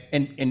 okay?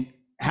 And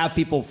have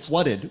people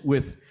flooded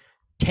with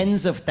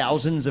tens of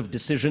thousands of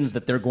decisions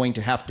that they're going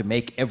to have to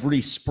make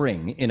every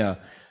spring in a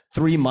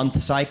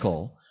 3-month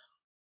cycle,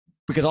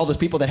 because all those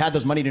people that had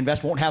those money to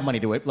invest won't have money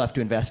left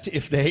to invest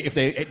if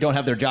they don't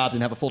have their jobs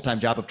and have a full-time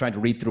job of trying to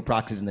read through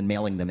proxies and then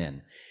mailing them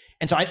in.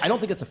 And so I don't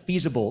think it's a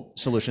feasible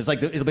solution. It's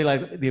like, it'll be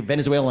like the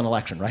Venezuelan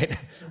election, right?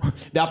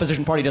 The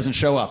opposition party doesn't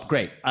show up.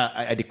 Great,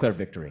 I declare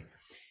victory.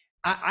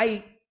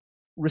 I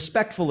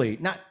respectfully,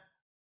 not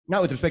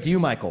with respect to you,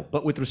 Michael,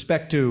 but with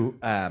respect to,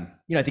 I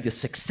think the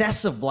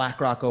success of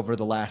BlackRock over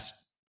the last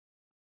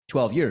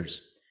 12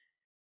 years,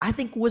 I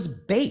think was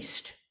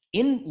based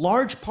in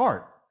large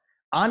part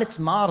on its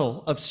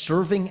model of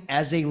serving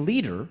as a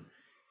leader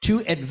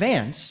to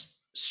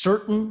advance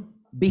certain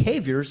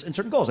behaviors and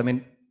certain goals. I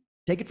mean,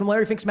 take it from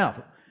Larry Fink's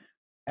mouth.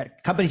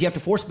 At companies, you have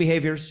to force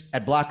behaviors.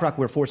 At BlackRock,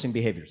 we're forcing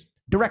behaviors.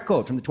 Direct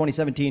quote from the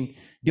 2017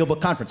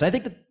 Dealbook Conference. I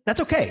think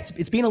that's okay.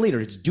 It's being a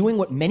leader. It's doing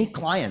what many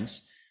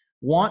clients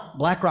want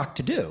BlackRock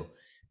to do.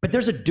 But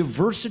there's a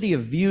diversity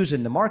of views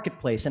in the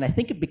marketplace, and I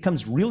think it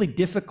becomes really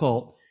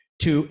difficult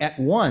to at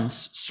once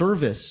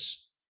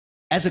service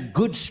as a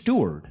good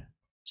steward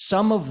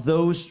some of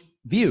those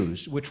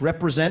views, which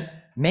represent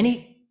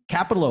many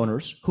capital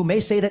owners who may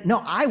say that,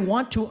 no, I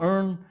want to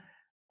earn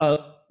a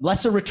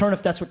lesser return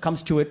if that's what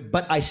comes to it,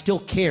 but I still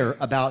care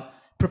about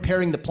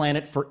preparing the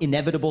planet for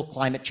inevitable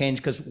climate change,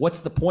 because what's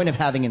the point of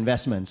having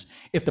investments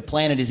if the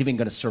planet is even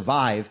going to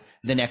survive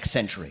the next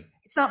century?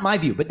 It's not my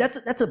view, but that's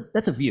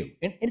a view,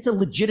 and it's a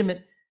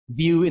legitimate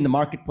view in the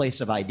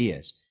marketplace of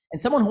ideas. And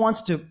someone who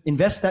wants to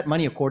invest that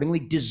money accordingly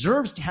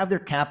deserves to have their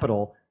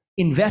capital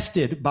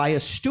invested by a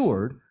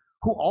steward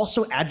who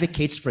also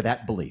advocates for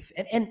that belief.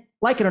 And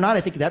like it or not,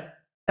 I think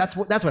that's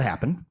what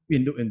happened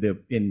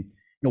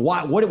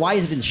why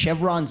is it in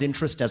Chevron's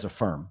interest as a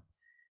firm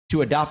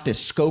to adopt a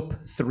Scope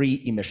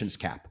 3 emissions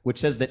cap, which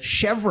says that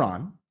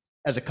Chevron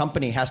as a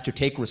company has to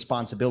take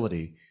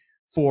responsibility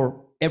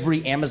for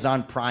every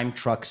Amazon Prime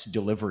truck's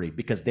delivery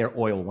because their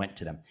oil went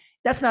to them?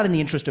 That's not in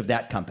the interest of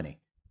that company.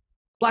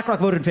 BlackRock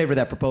voted in favor of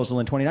that proposal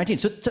in 2019.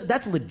 So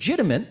that's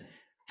legitimate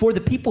for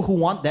the people who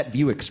want that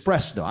view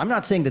expressed, though. I'm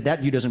not saying that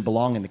view doesn't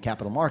belong in the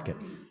capital market.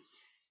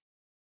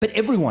 But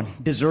everyone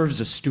deserves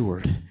a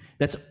steward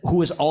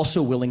who is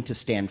also willing to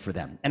stand for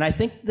them. And I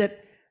think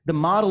that the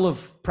model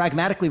of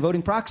pragmatically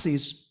voting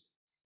proxies,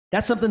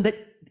 that's something that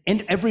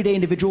everyday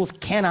individuals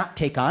cannot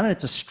take on, and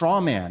it's a straw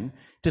man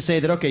to say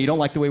that, okay, you don't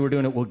like the way we're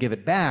doing it, we'll give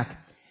it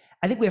back.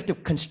 I think we have to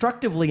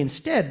constructively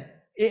instead,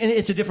 and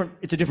it's a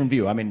different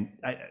view. I mean,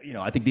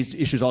 I think these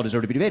issues all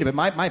deserve to be debated, but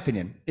my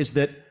opinion is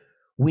that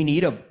we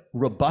need a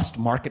robust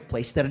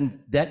marketplace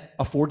that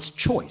affords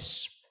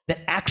choice, that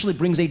actually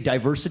brings a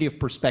diversity of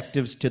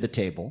perspectives to the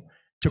table,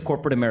 to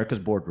corporate America's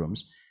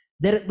boardrooms,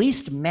 that at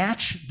least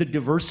match the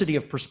diversity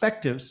of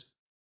perspectives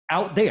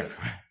out there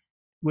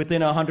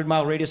within a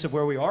 100-mile radius of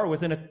where we are,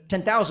 within a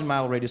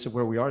 10,000-mile radius of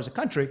where we are as a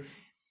country.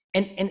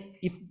 And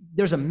if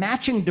there's a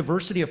matching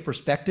diversity of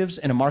perspectives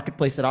in a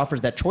marketplace that offers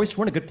that choice,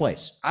 we're in a good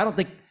place. I'm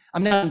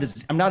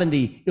not in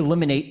the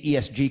eliminate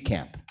ESG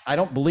camp. I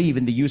don't believe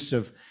in the use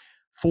of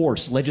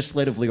force,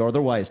 legislatively or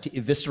otherwise, to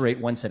eviscerate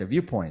one set of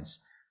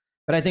viewpoints.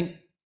 But I think,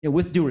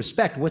 with due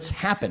respect, what's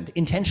happened,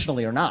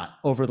 intentionally or not,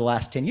 over the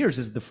last 10 years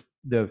is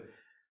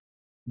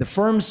the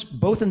firms,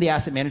 both in the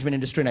asset management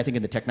industry and I think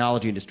in the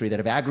technology industry, that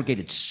have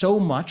aggregated so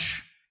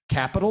much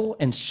capital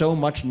and so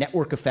much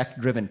network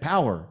effect-driven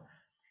power,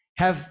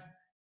 have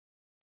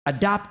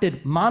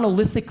adopted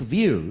monolithic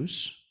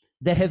views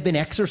that have been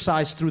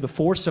exercised through the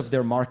force of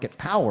their market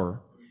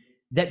power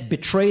that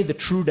betray the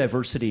true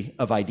diversity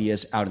of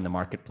ideas out in the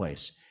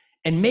marketplace.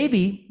 And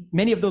maybe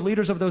many of the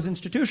leaders of those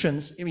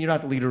institutions, I mean, you're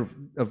not the leader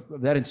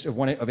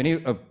of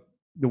any of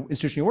the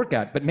institution you work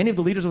at, but many of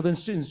the leaders of the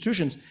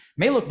institutions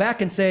may look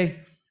back and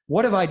say,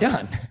 what have I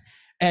done?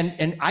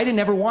 And I didn't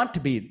ever want to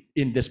be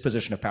in this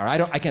position of power.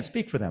 I can't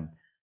speak for them,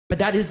 but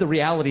that is the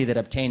reality that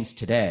obtains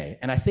today.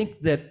 And I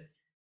think that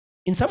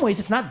in some ways,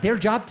 it's not their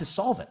job to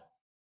solve it.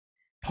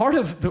 Part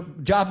of the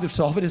job to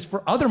solve it is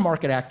for other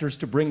market actors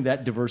to bring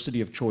that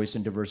diversity of choice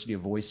and diversity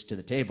of voice to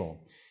the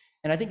table.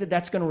 And I think that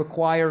that's going to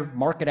require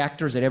market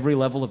actors at every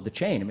level of the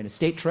chain. I mean, a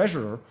state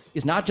treasurer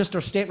is not just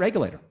a state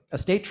regulator. A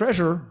state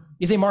treasurer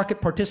is a market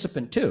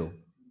participant too.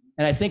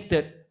 And I think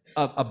that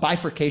a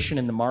bifurcation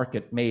in the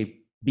market may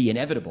be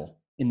inevitable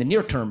in the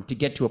near term to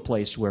get to a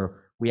place where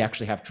we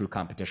actually have true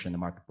competition in the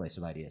marketplace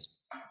of ideas.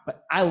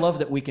 But I love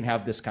that we can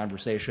have this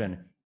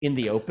conversation in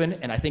the open,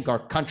 and I think our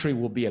country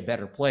will be a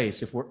better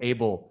place if we're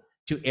able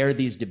to air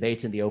these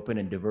debates in the open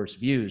and diverse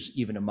views,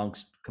 even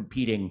amongst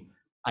competing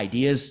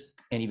ideas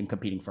and even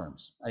competing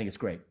firms. I think it's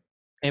great.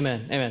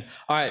 Amen. Amen.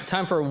 All right,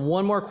 time for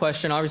one more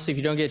question. Obviously, if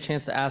you don't get a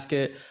chance to ask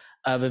it,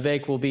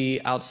 Vivek will be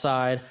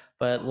outside,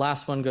 but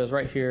last one goes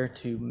right here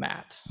to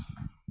Matt.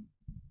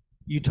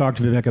 You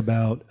talked, Vivek,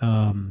 about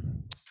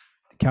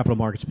capital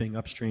markets being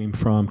upstream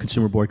from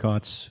consumer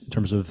boycotts in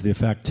terms of the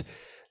effect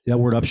That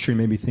word upstream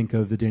made me think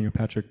of the Daniel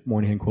Patrick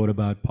Moynihan quote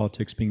about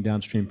politics being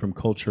downstream from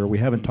culture. We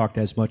haven't talked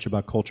as much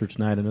about culture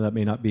tonight. I know that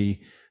may not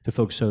be the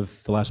focus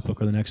of the last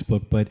book or the next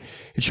book, but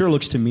it sure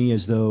looks to me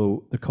as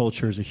though the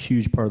culture is a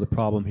huge part of the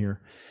problem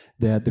here,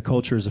 that the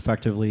culture is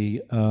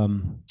effectively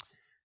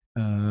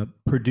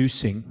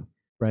producing,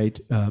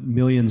 right,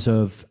 millions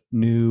of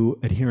new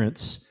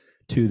adherents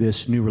to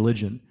this new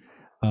religion.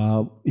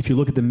 If you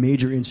look at the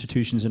major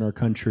institutions in our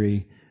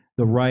country,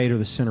 the right or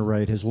the center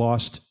right has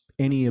lost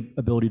any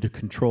ability to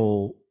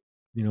control,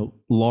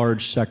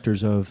 large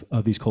sectors of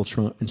these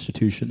cultural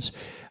institutions.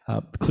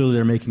 Clearly,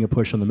 they're making a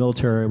push on the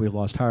military. We've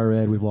lost higher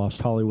ed. We've lost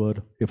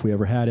Hollywood, if we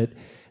ever had it.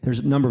 There's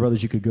a number of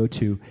others you could go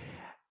to.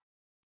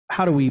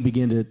 How do we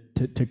begin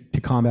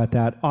to combat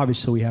that?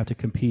 Obviously, we have to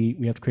compete.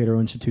 We have to create our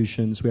own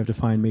institutions. We have to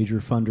find major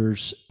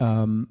funders.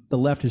 The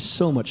left is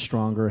so much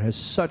stronger, has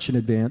such an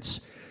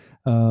advance,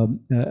 kind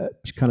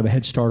of a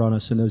head start on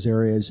us in those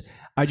areas.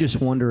 I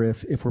just wonder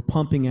if we're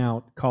pumping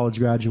out college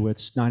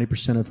graduates,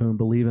 90% of whom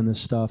believe in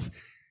this stuff,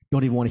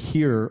 don't even want to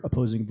hear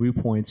opposing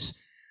viewpoints.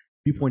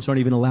 Viewpoints aren't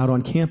even allowed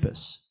on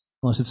campus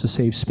unless it's a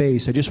safe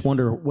space. I just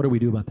wonder, what do we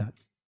do about that?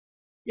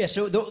 Yeah,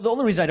 so the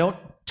only reason I don't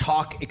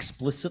talk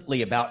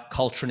explicitly about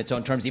culture in its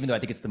own terms, even though I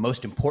think it's the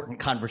most important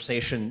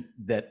conversation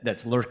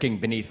that's lurking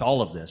beneath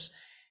all of this,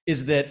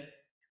 is that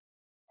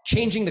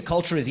changing the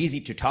culture is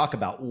easy to talk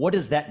about. What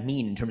does that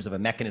mean in terms of a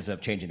mechanism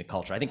of changing the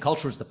culture? I think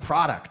culture is the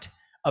product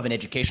of an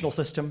educational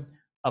system,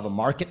 of a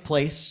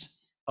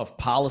marketplace, of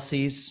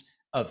policies,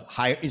 of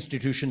higher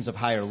institutions of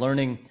higher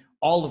learning,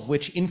 all of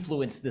which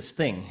influence this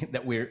thing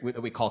that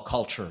we call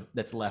culture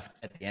that's left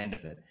at the end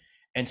of it.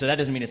 And so that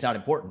doesn't mean it's not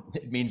important.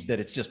 It means that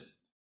it's just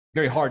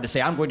very hard to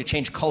say, I'm going to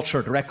change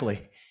culture directly,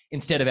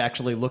 instead of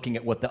actually looking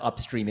at what the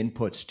upstream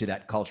inputs to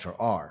that culture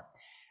are.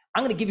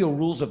 I'm going to give you a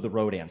rules of the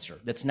road answer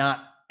that's not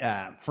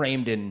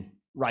framed in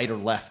right or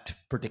left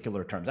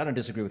particular terms. I don't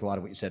disagree with a lot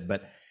of what you said,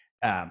 but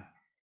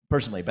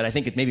personally, but I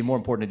think it may be more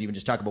important to even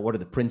just talk about what are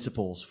the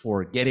principles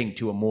for getting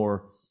to a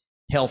more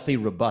healthy,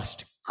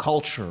 robust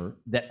culture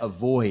that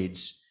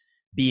avoids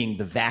being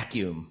the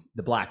vacuum,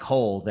 the black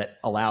hole that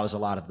allows a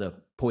lot of the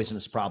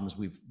poisonous problems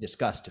we've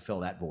discussed to fill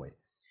that void.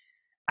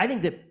 I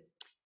think that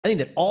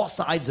all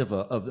sides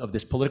of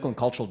this political and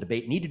cultural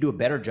debate need to do a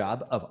better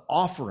job of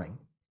offering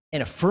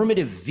an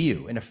affirmative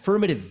view, an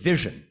affirmative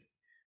vision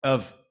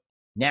of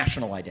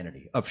national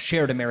identity, of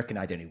shared American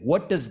identity.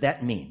 What does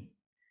that mean?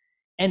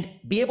 And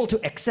be able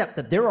to accept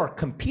that there are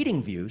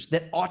competing views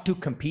that ought to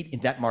compete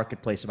in that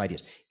marketplace of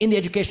ideas. In the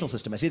educational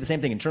system, I see the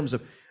same thing in terms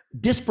of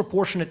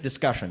disproportionate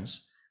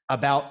discussions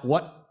about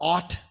what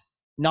ought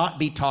not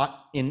be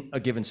taught in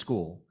a given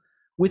school,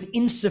 with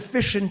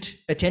insufficient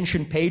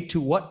attention paid to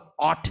what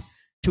ought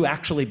to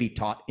actually be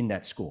taught in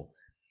that school.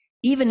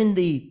 Even in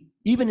the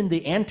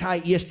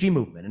anti-ESG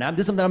movement, and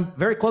this is something I'm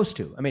very close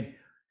to. I mean,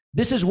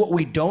 this is what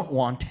we don't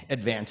want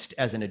advanced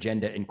as an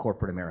agenda in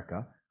corporate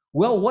America.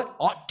 Well, what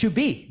ought to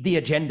be the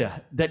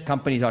agenda that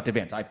companies ought to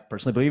advance? I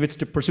personally believe it's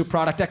to pursue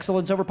product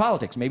excellence over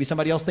politics. Maybe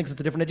somebody else thinks it's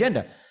a different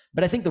agenda.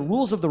 But I think the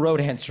rules of the road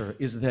answer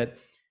is that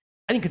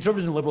I think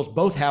conservatives and liberals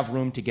both have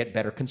room to get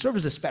better,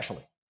 conservatives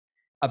especially,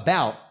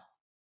 about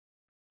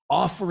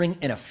offering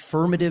an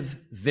affirmative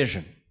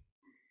vision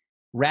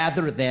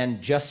rather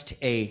than just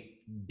a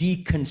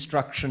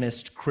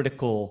deconstructionist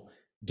critical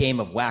game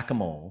of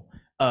whack-a-mole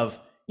of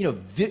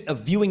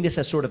viewing this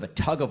as sort of a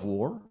tug of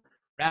war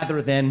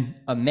rather than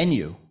a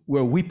menu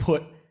where we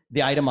put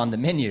the item on the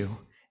menu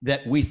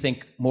that we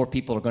think more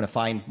people are going to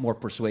find more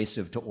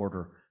persuasive to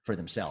order for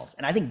themselves.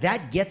 And I think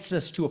that gets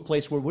us to a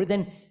place where we're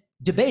then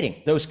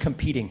debating those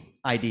competing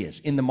ideas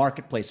in the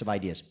marketplace of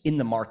ideas, in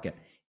the market,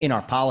 in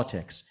our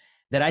politics,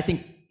 that I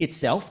think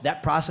itself,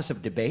 that process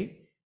of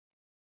debate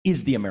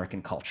is the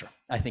American culture,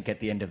 I think, at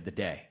the end of the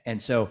day.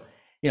 And so,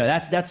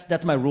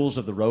 that's my rules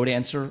of the road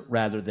answer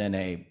rather than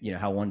a,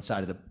 how one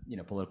side of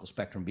the, political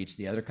spectrum beats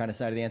the other kind of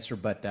side of the answer.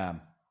 But,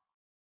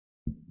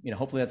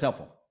 hopefully that's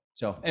helpful.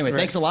 So anyway,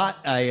 Thanks a lot.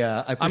 I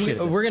appreciate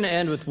it. We're going to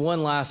end with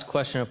one last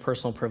question of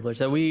personal privilege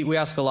that we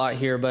ask a lot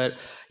here, but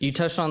you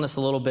touched on this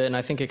a little bit, and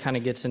I think it kind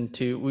of gets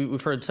into,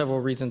 we've heard several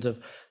reasons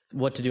of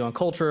what to do on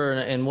culture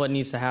and what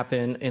needs to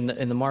happen in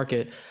the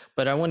market.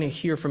 But I want to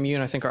hear from you,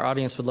 and I think our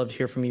audience would love to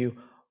hear from you.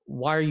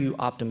 Why are you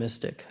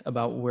optimistic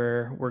about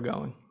where we're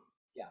going?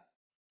 Yeah.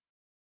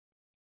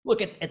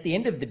 Look, at the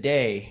end of the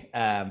day,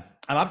 I'm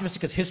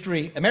optimistic because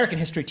American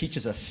history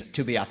teaches us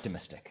to be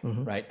optimistic,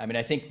 right? I mean,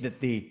 I think that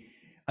the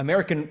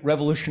American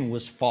Revolution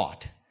was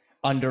fought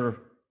under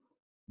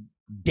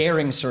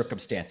daring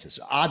circumstances,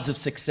 odds of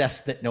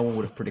success that no one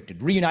would have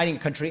predicted. Reuniting a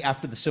country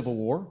after the Civil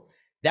War,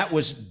 that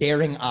was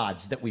daring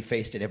odds that we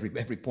faced at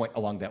every point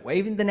along that way.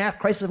 Even the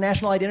crisis of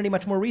national identity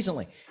much more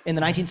recently in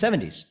the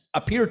 1970s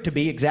appeared to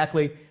be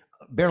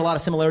bear a lot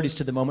of similarities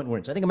to the moment we're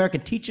in. So I think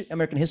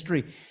American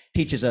history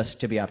teaches us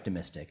to be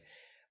optimistic.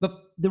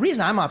 But the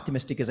reason I'm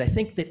optimistic is I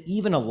think that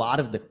even a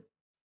lot of the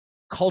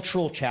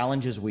cultural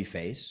challenges we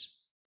face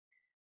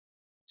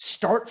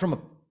start from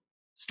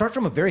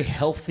a very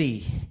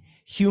healthy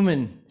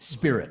human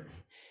spirit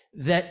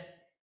that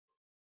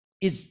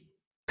is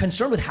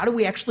concerned with how do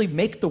we actually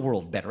make the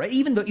world better, right?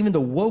 Even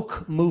the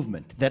woke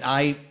movement that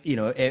I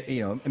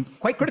am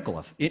quite critical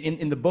of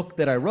in the book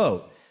that I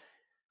wrote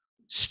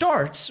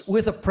starts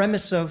with a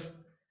premise of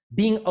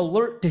being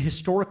alert to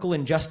historical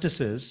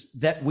injustices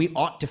that we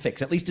ought to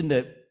fix, at least in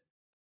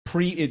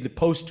the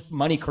post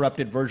money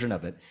corrupted version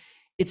of it.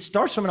 It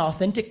starts from an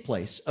authentic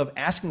place of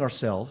asking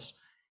ourselves,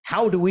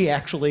 how do we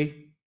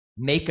actually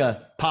make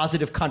a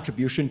positive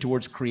contribution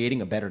towards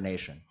creating a better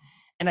nation?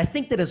 And I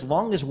think that as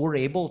long as we're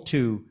able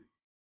to,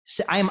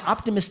 I am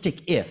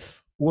optimistic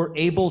if we're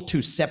able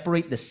to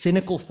separate the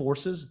cynical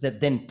forces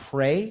that then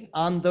prey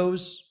on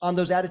those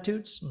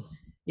attitudes,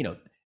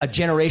 a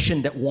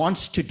generation that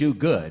wants to do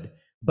good,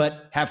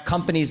 but have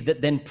companies that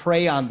then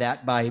prey on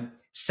that by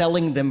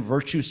selling them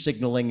virtue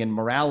signaling and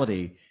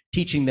morality,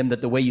 teaching them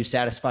that the way you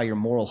satisfy your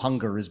moral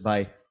hunger is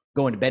by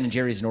going to Ben and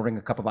Jerry's and ordering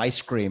a cup of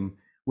ice cream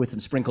with some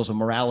sprinkles of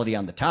morality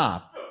on the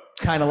top,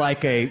 kind of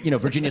like a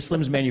Virginia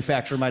Slims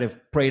manufacturer might have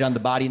preyed on the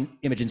body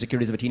image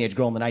insecurities of a teenage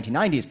girl in the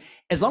 1990s.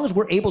 As long as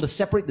we're able to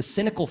separate the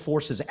cynical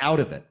forces out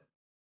of it,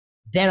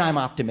 then I'm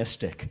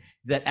optimistic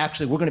that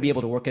actually we're going to be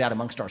able to work it out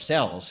amongst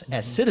ourselves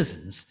as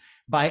citizens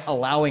by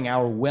allowing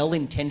our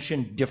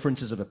well-intentioned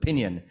differences of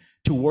opinion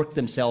to work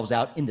themselves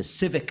out in the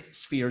civic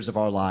spheres of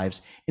our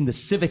lives, in the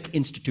civic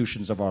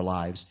institutions of our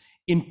lives,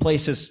 in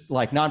places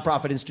like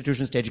nonprofit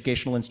institutions to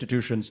educational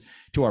institutions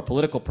to our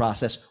political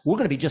process. We're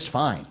going to be just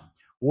fine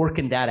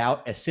working that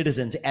out as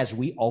citizens, as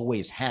we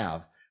always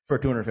have for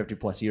 250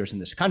 plus years in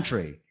this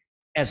country,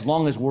 as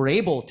long as we're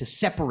able to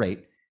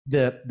separate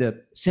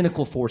the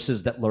cynical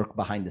forces that lurk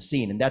behind the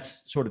scene. And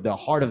that's sort of the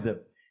heart of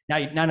the, now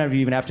none of you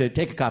even have to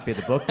take a copy of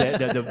the book.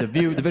 The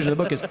vision of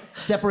the book is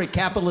separate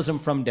capitalism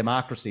from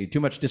democracy. Too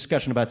much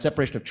discussion about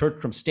separation of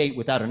church from state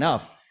without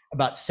enough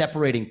about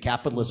separating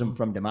capitalism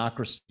from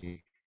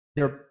democracy.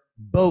 They're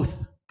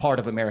both part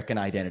of American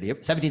identity.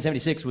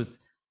 1776 was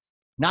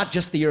not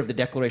just the year of the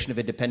Declaration of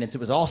Independence, it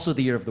was also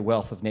the year of the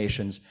wealth of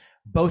nations,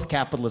 both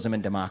capitalism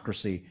and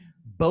democracy,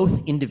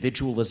 both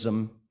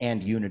individualism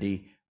and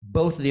unity,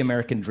 both the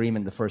American dream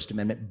and the First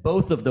Amendment.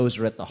 Both of those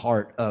are at the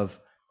heart of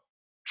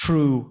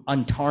true,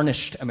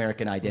 untarnished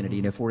American identity.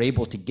 And if we're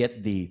able to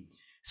get the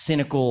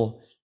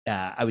cynical,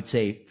 I would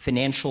say,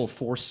 financial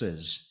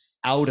forces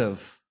out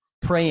of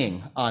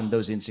preying on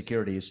those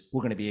insecurities,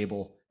 we're going to be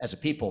able, as a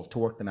people, to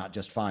work them out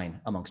just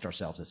fine amongst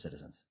ourselves as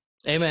citizens.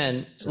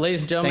 Amen.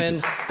 Ladies and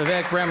gentlemen,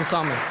 Vivek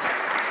Ramaswamy.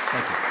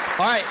 Thank you.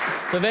 All right,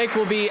 Vivek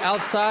will be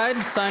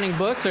outside signing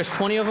books. There's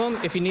 20 of them.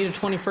 If you need a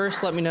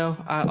 21st, let me know.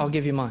 I'll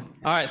give you mine.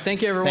 All right,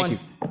 thank you, everyone.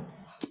 Thank you.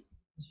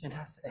 That's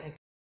fantastic. Thanks.